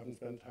enriched for having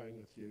spent time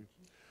with you.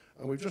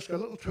 And we've just got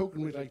a little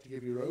token we'd like to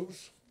give you,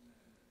 Rose.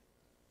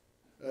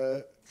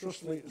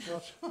 Trust me, it's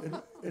not,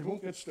 it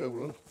won't get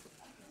stolen.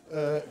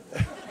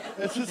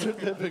 It's a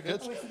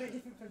certificate.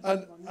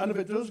 And if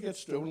it does get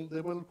stolen, they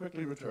will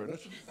quickly return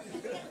it.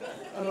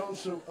 And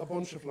also a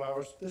bunch of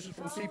flowers. This is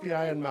from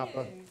CPI and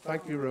MAPA.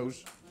 Thank you,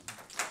 Rose.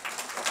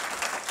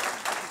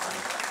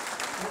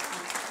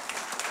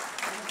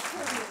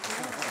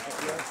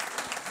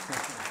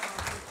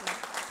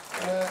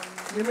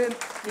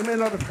 You may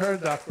not have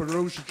heard that, but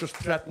Rose has just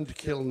threatened to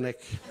kill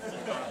Nick.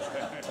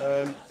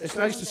 It's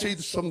nice to see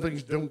that some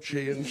things don't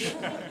change.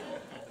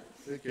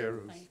 Take care,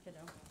 Rose.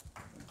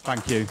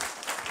 Thank you.